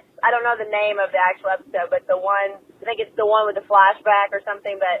Janice, I don't know the name of the actual episode, but the one, I think it's the one with the flashback or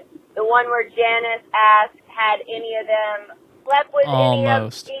something, but the one where Janice asked, had any of them slept with any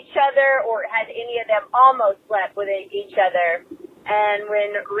of each other, or had any of them almost slept with each other? And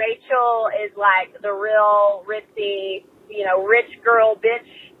when Rachel is like the real ritzy, rich girl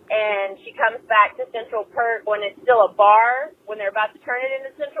bitch, and she comes back to Central Perk when it's still a bar, when they're about to turn it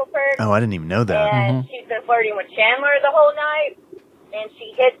into Central Perk. Oh, I didn't even know that. And she's been flirting with Chandler the whole night, and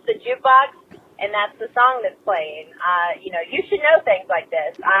she hits the jukebox, and that's the song that's playing. You should know things like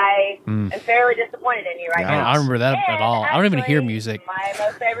this. I am fairly disappointed in you right now. I don't remember that at all. I don't even hear music. My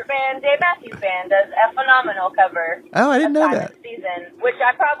most favorite band, Dave Matthews Band, does a phenomenal cover. Oh, I didn't know Time that. of the Season, which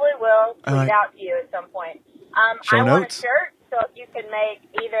I probably will tweet out to you at some point. Show I want a notes. shirt, so if you could make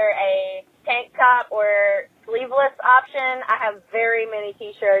either a tank top or sleeveless option. I have very many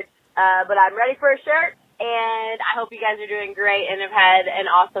t-shirts, but I'm ready for a shirt. And I hope you guys are doing great and have had an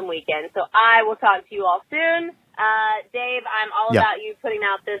awesome weekend. So I will talk to you all soon. Dave, I'm all about you putting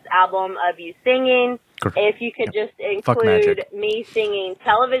out this album of you singing. If you could just include me singing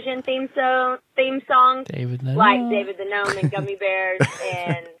television theme songs like David the Gnome and Gummy Bears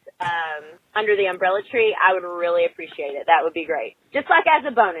and Under the Umbrella Tree, I would really appreciate it. That would be great. Just like as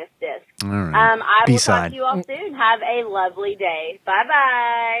a bonus disc. All right. I will B-side. talk to you all soon. Have a lovely day.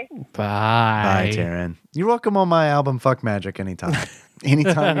 Bye-bye. Bye, Taryn. You're welcome on my album Fuck Magic anytime.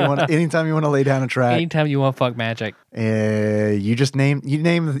 anytime you want to lay down a track. Anytime you want Fuck Magic. You just name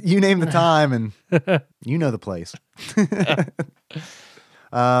the time and you know the place.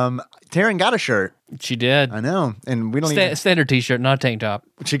 Taryn got a shirt. She did. I know, and we don't even. Standard t-shirt, not a tank top.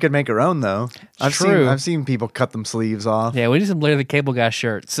 She could make her own though. True. I've seen people cut them sleeves off. Yeah, we need some Larry the Cable Guy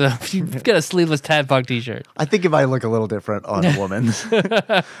shirts. So if you've got a sleeveless Tadpog t-shirt. I think it might look a little different on a woman.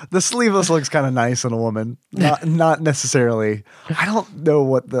 The sleeveless looks kind of nice on a woman. Not necessarily. I don't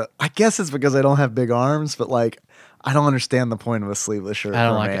know I guess it's because I don't have big arms, but like I don't understand the point of a sleeveless shirt. I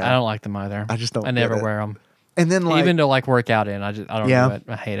don't like it. I don't like them either. I just don't. I never wear them. And then like even to like work out in, I don't do it.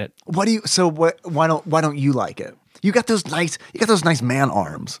 I hate it. Why don't you like it? You got those nice man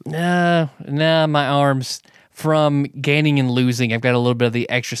arms. No, my arms from gaining and losing, I've got a little bit of the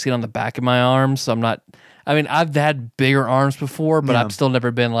extra skin on the back of my arms, so I'm not. I mean, I've had bigger arms before, but I've still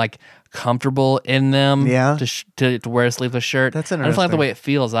never been like comfortable in them. Yeah. To wear a sleeveless shirt. That's I don't like interesting. the way it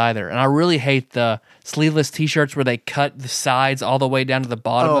feels either, and I really hate the sleeveless T-shirts where they cut the sides all the way down to the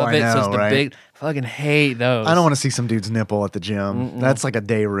bottom of I it. So know, it's the right? big. Fucking hate those. I don't want to see some dude's nipple at the gym. That's like a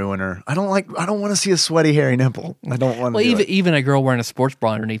day ruiner. I don't want to see a sweaty hairy nipple. I don't want to. Well, even a girl wearing a sports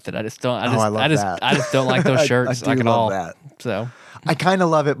bra underneath it, I just don't. I love that. I just don't like those shirts I do like at love all. that. So I kind of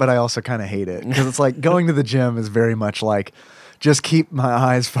love it, but I also kind of hate it because it's like going to the gym is very much like just keep my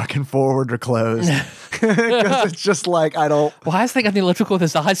eyes fucking forward or closed because it's just like I don't. why is he on the elliptical with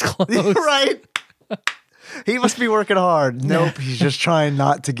his eyes closed? Right. He must be working hard. Nope, he's just trying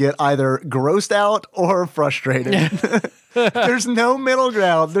not to get either grossed out or frustrated. There's no middle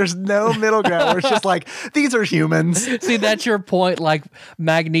ground. There's no middle ground where it's just like, these are humans. See, that's your point, like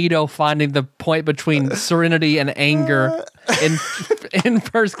Magneto finding the point between serenity and anger in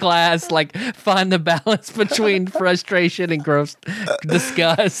First Class, like find the balance between frustration and gross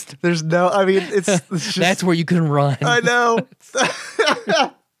disgust. There's no, I mean, it's just. That's where you can run. I know.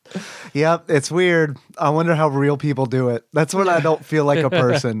 Yep, it's weird. I wonder how real people do it. That's when I don't feel like a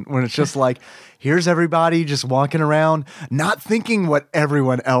person, when it's just like, here's everybody just walking around, not thinking what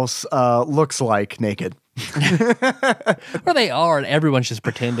everyone else looks like naked. Or they are, and everyone's just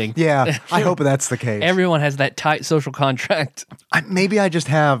pretending. Yeah, I hope that's the case. Everyone has that tight social contract. Maybe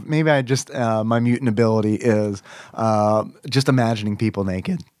my mutant ability is just imagining people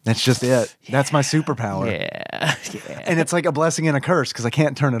naked. That's just it. Yeah. That's my superpower. Yeah. And it's like a blessing and a curse because I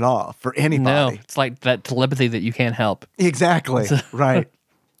can't turn it off for anybody. No, it's like that telepathy that you can't help. Exactly. Right.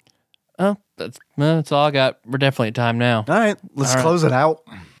 Oh, that's all I got. We're definitely at time now. All right, let's close it out.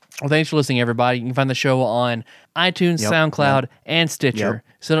 Well, thanks for listening, everybody. You can find the show on iTunes, SoundCloud, and Stitcher.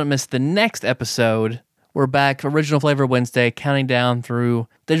 So don't miss the next episode. We're back, Original Flavor Wednesday, counting down through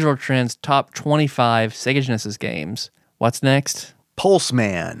Digital Trends top 25 Sega Genesis games. What's next?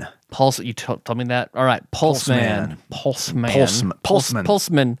 Pulseman. You told me that? All right, Pulseman.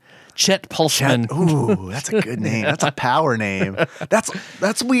 Pulseman. Chet Pulseman. Ooh, that's a good name. That's a power name.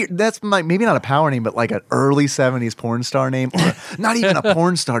 That's weird. That's maybe not a power name, but like an early 70s porn star name. Or not even a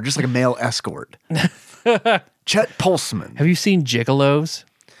porn star, just like a male escort. Chet Pulseman. Have you seen Gigolos?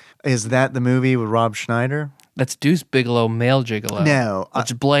 Is that the movie with Rob Schneider? That's Deuce Bigelow, male gigolo. No.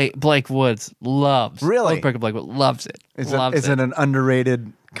 Which Blake Woods loves. Really? Blake Woods loves it. Is it an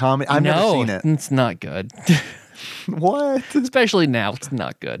underrated comedy? I've never seen it. It's not good. What? Especially now, it's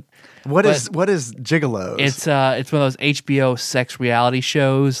not good. What is Gigolos? It's one of those HBO sex reality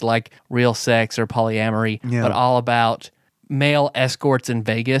shows like Real Sex or Polyamory, but all about male escorts in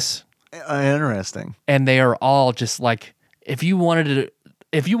Vegas. Interesting. And they are all just like, if you wanted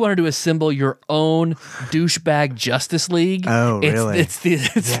to assemble your own douchebag Justice League, really? It's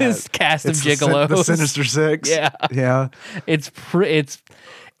this cast of gigolos, the Sinister Six. Yeah. It's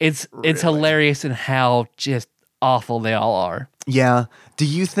hilarious in how just awful they all are. Yeah. Do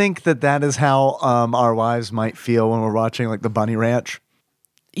you think that is how our wives might feel when we're watching like the Bunny Ranch?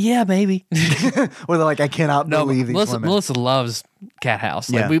 Yeah, maybe. Where they're like, I cannot believe these women. Melissa loves Cat House.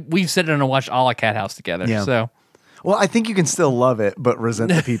 Like we've sat down and watched all of Cat House together. Yeah. So. Well, I think you can still love it, but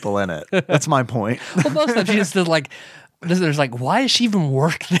resent the people in it. That's my point. Well, most of them, she just does like, there's like, why does she even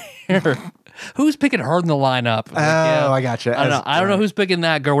work there? Who's picking her in the lineup? I gotcha. I don't know who's picking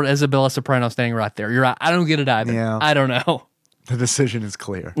that girl with Isabella Soprano standing right there. You're right. I don't get it either. Yeah. I don't know. The decision is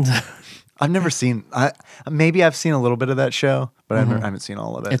clear. I've never seen. Maybe I've seen a little bit of that show, but I haven't seen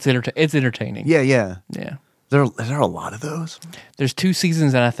all of it. It's entertaining. Yeah. There are a lot of those. There's 2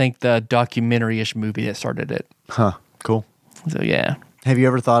 seasons, and I think the documentary-ish movie that started it. Huh. Cool. So yeah. Have you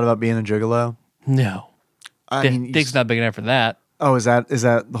ever thought about being a gigolo? No. I mean, Dick's not big enough for that. Oh, is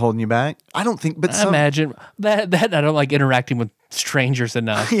that holding you back? I don't think, but I imagine that I don't like interacting with strangers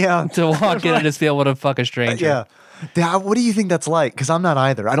enough. Yeah. To walk in and just be able to fuck a stranger. Yeah. What do you think that's like? Because I'm not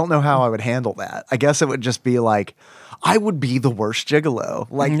either. I don't know how I would handle that. I guess it would just be like, I would be the worst gigolo.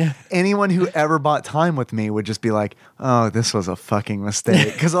 Like anyone who ever bought time with me would just be like, oh, this was a fucking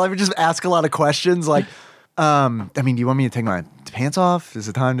mistake. Because I would just ask a lot of questions like, I mean, do you want me to take my pants off? Is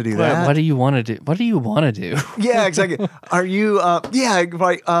it time to do that? What do you want to do? What do you want to do? Yeah, exactly. Are you,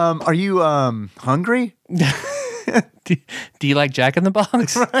 right. Are you hungry? do you like Jack in the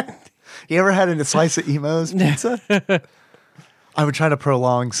Box? Right. You ever had a slice of Emo's pizza? I would try to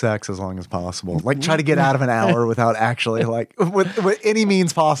prolong sex as long as possible. Like try to get out of an hour without actually with any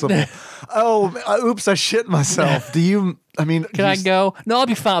means possible. Oh, oops, I shit myself. Can I go? No, I'll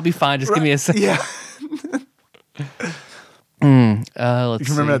be fine. I'll be fine. Just give me a second. Yeah. Let's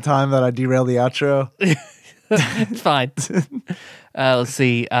You remember that time that I derailed the outro? It's fine. Let's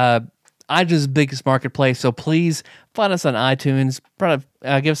see. iTunes biggest marketplace, so please find us on iTunes.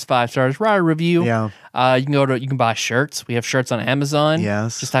 Give us 5 stars. Write a review. Yeah. You can buy shirts. We have shirts on Amazon.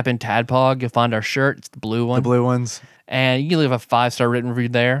 Yes. Just type in Tadpog. You'll find our shirt. It's the blue one. The blue ones. And you can leave a 5-star written review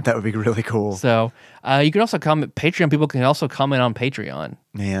there. That would be really cool. So you can also comment. Patreon people can also comment on Patreon.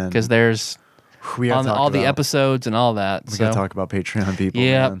 Man. Because there's on all the episodes and all that. We got to talk about Patreon people.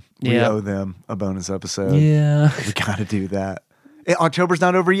 Yeah. Man. We owe them a bonus episode. Yeah. We got to do that. October's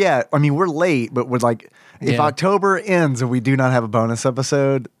not over yet. I mean, we're late, but we're like, if October ends and we do not have a bonus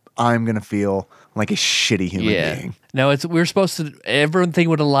episode, I'm going to feel like a shitty human being. No, we're supposed to, everything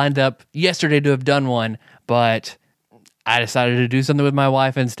would have lined up yesterday to have done one, but I decided to do something with my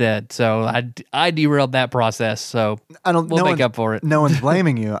wife instead. So I derailed that process. So we'll make up for it. No one's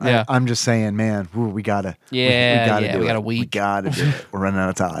blaming you. Yeah. I'm just saying, man, we got to. Yeah, we got a week. We got to do it. We're running out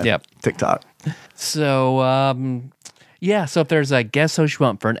of time. Yep. TikTok. So, so if there's a guest host you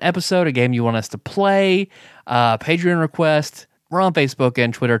want for an episode, a game you want us to play, Patreon request, we're on Facebook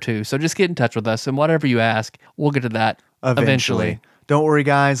and Twitter too. So just get in touch with us, and whatever you ask, we'll get to that eventually. Don't worry,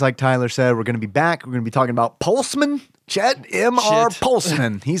 guys. Like Tyler said, we're going to be back. We're going to be talking about Pulseman. Chet M.R.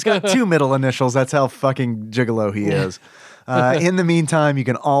 Pulseman. He's got 2 middle initials. That's how fucking gigolo he is. In the meantime, you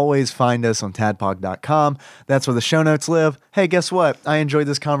can always find us on tadpog.com. That's where the show notes live. Hey, guess what? I enjoyed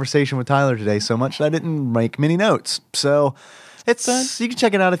this conversation with Tyler today so much that I didn't make many notes. So you can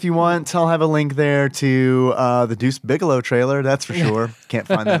check it out if you want. I'll have a link there to the Deuce Bigelow trailer. That's for sure. Can't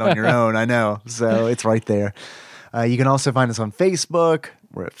find that on your own. I know. So it's right there. You can also find us on Facebook.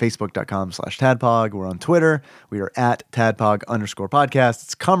 We're at facebook.com/tadpog. We're on Twitter. We are at tadpog_podcast.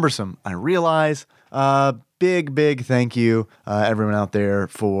 It's cumbersome, I realize. Big thank you, everyone out there,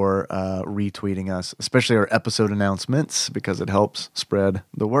 for retweeting us, especially our episode announcements, because it helps spread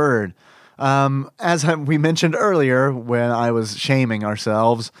the word. As we mentioned earlier when I was shaming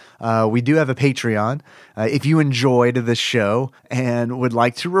ourselves, we do have a Patreon. If you enjoyed this show and would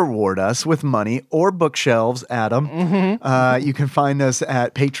like to reward us with money or bookshelves, Adam, you can find us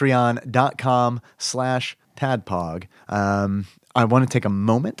at patreon.com/tadpog. I want to take a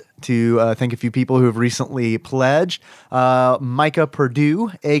moment to thank a few people who have recently pledged. Micah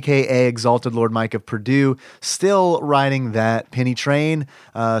Purdue, a.k.a. Exalted Lord Mike of Purdue, still riding that penny train,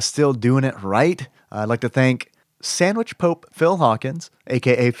 still doing it right. I'd like to thank Sandwich Pope Phil Hawkins,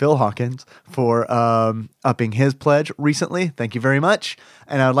 a.k.a. Phil Hawkins, for upping his pledge recently. Thank you very much.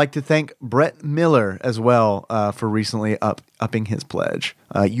 And I would like to thank Brett Miller as well for recently upping his pledge.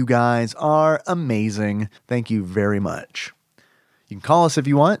 You guys are amazing. Thank you very much. You can call us if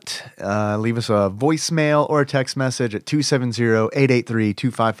you want. Leave us a voicemail or a text message at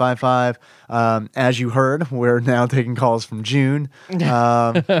 270-883-2555. As you heard, we're now taking calls from June.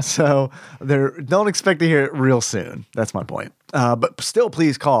 So don't expect to hear it real soon. That's my point. But still,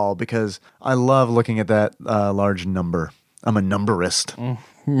 please call, because I love looking at that large number. I'm a numberist.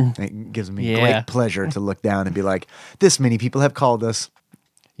 It gives me great pleasure to look down and be like, this many people have called us.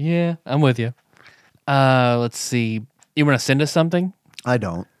 Yeah, I'm with you. Let's see. You want to send us something? I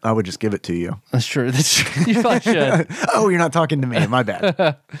don't. I would just give it to you. That's true. You probably should. Oh, you're not talking to me. My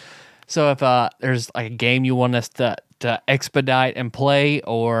bad. So if there's like a game you want us to expedite and play,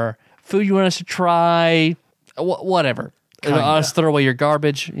 or food you want us to try, whatever. Us throw away your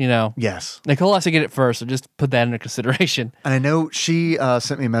garbage, Yes. Nicole has to get it first, so just put that into consideration. And I know she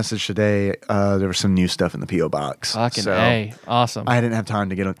sent me a message today. There was some new stuff in the P.O. box. Fucking A. Awesome. I didn't have time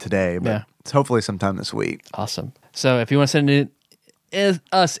to get it today, but it's hopefully sometime this week. Awesome. So if you want to send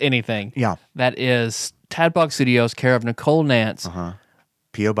us anything, that is Tadpog Studios, care of Nicole Nance,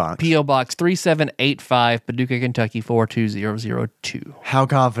 P.O. Box. P.O. Box 3785, Paducah, Kentucky 42002. How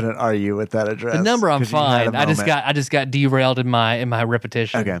confident are you with that address? The number I'm 'Cause you had a fine. I just got derailed in my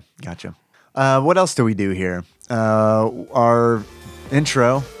repetition. Okay, gotcha. What else do we do here? Our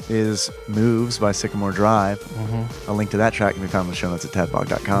intro is Moves by Sycamore Drive. A link to that track can be found in the show notes at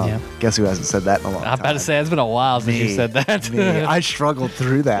tadpog.com. Yeah. Guess who hasn't said that in a long time? I'm about to say it's been a while since you said that. Me. I struggled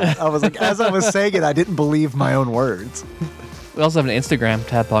through that. I was like, as I was saying it, I didn't believe my own words. We also have an Instagram,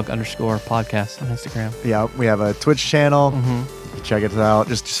 tadpog_podcast on Instagram. Yeah, we have a Twitch channel. Check it out.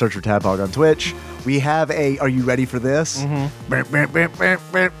 Just search for Tadpog on Twitch. We have are you ready for this?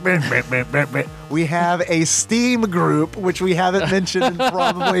 We have a Steam group, which we haven't mentioned in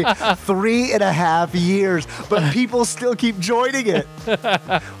probably 3.5 years, but people still keep joining it,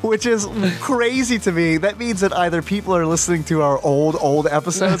 which is crazy to me. That means that either people are listening to our old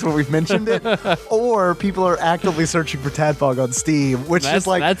episodes where we've mentioned it, or people are actively searching for Tadpog on Steam, which is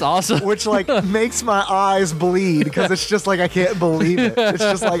like, that's awesome. which like makes my eyes bleed because it's just like I can't believe it. It's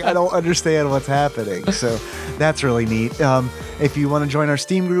just like I don't understand what's happening. So that's really neat. If you want to join our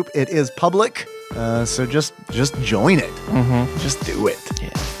Steam group, it is public. So just join it. Just do it.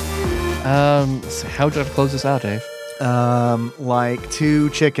 Yeah. So how would you like to close this out, Dave? Like two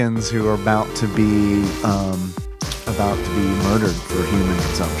chickens who are about to be murdered for human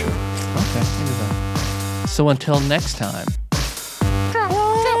consumption. Okay, I can do that. So until next time.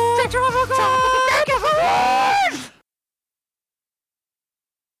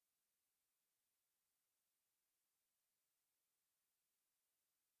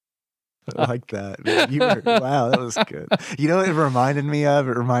 I like that. Man. Wow, that was good. You know what it reminded me of?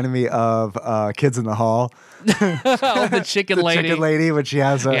 It reminded me of Kids in the Hall. Oh, the chicken The lady. chicken lady when she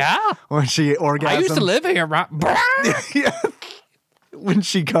has when she orgasms. I used to live here, right? Yeah. When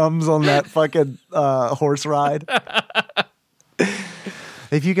she comes on that fucking horse ride.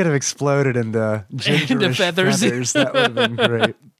 If you could have exploded into gingerish feathers. feathers, that would have been great.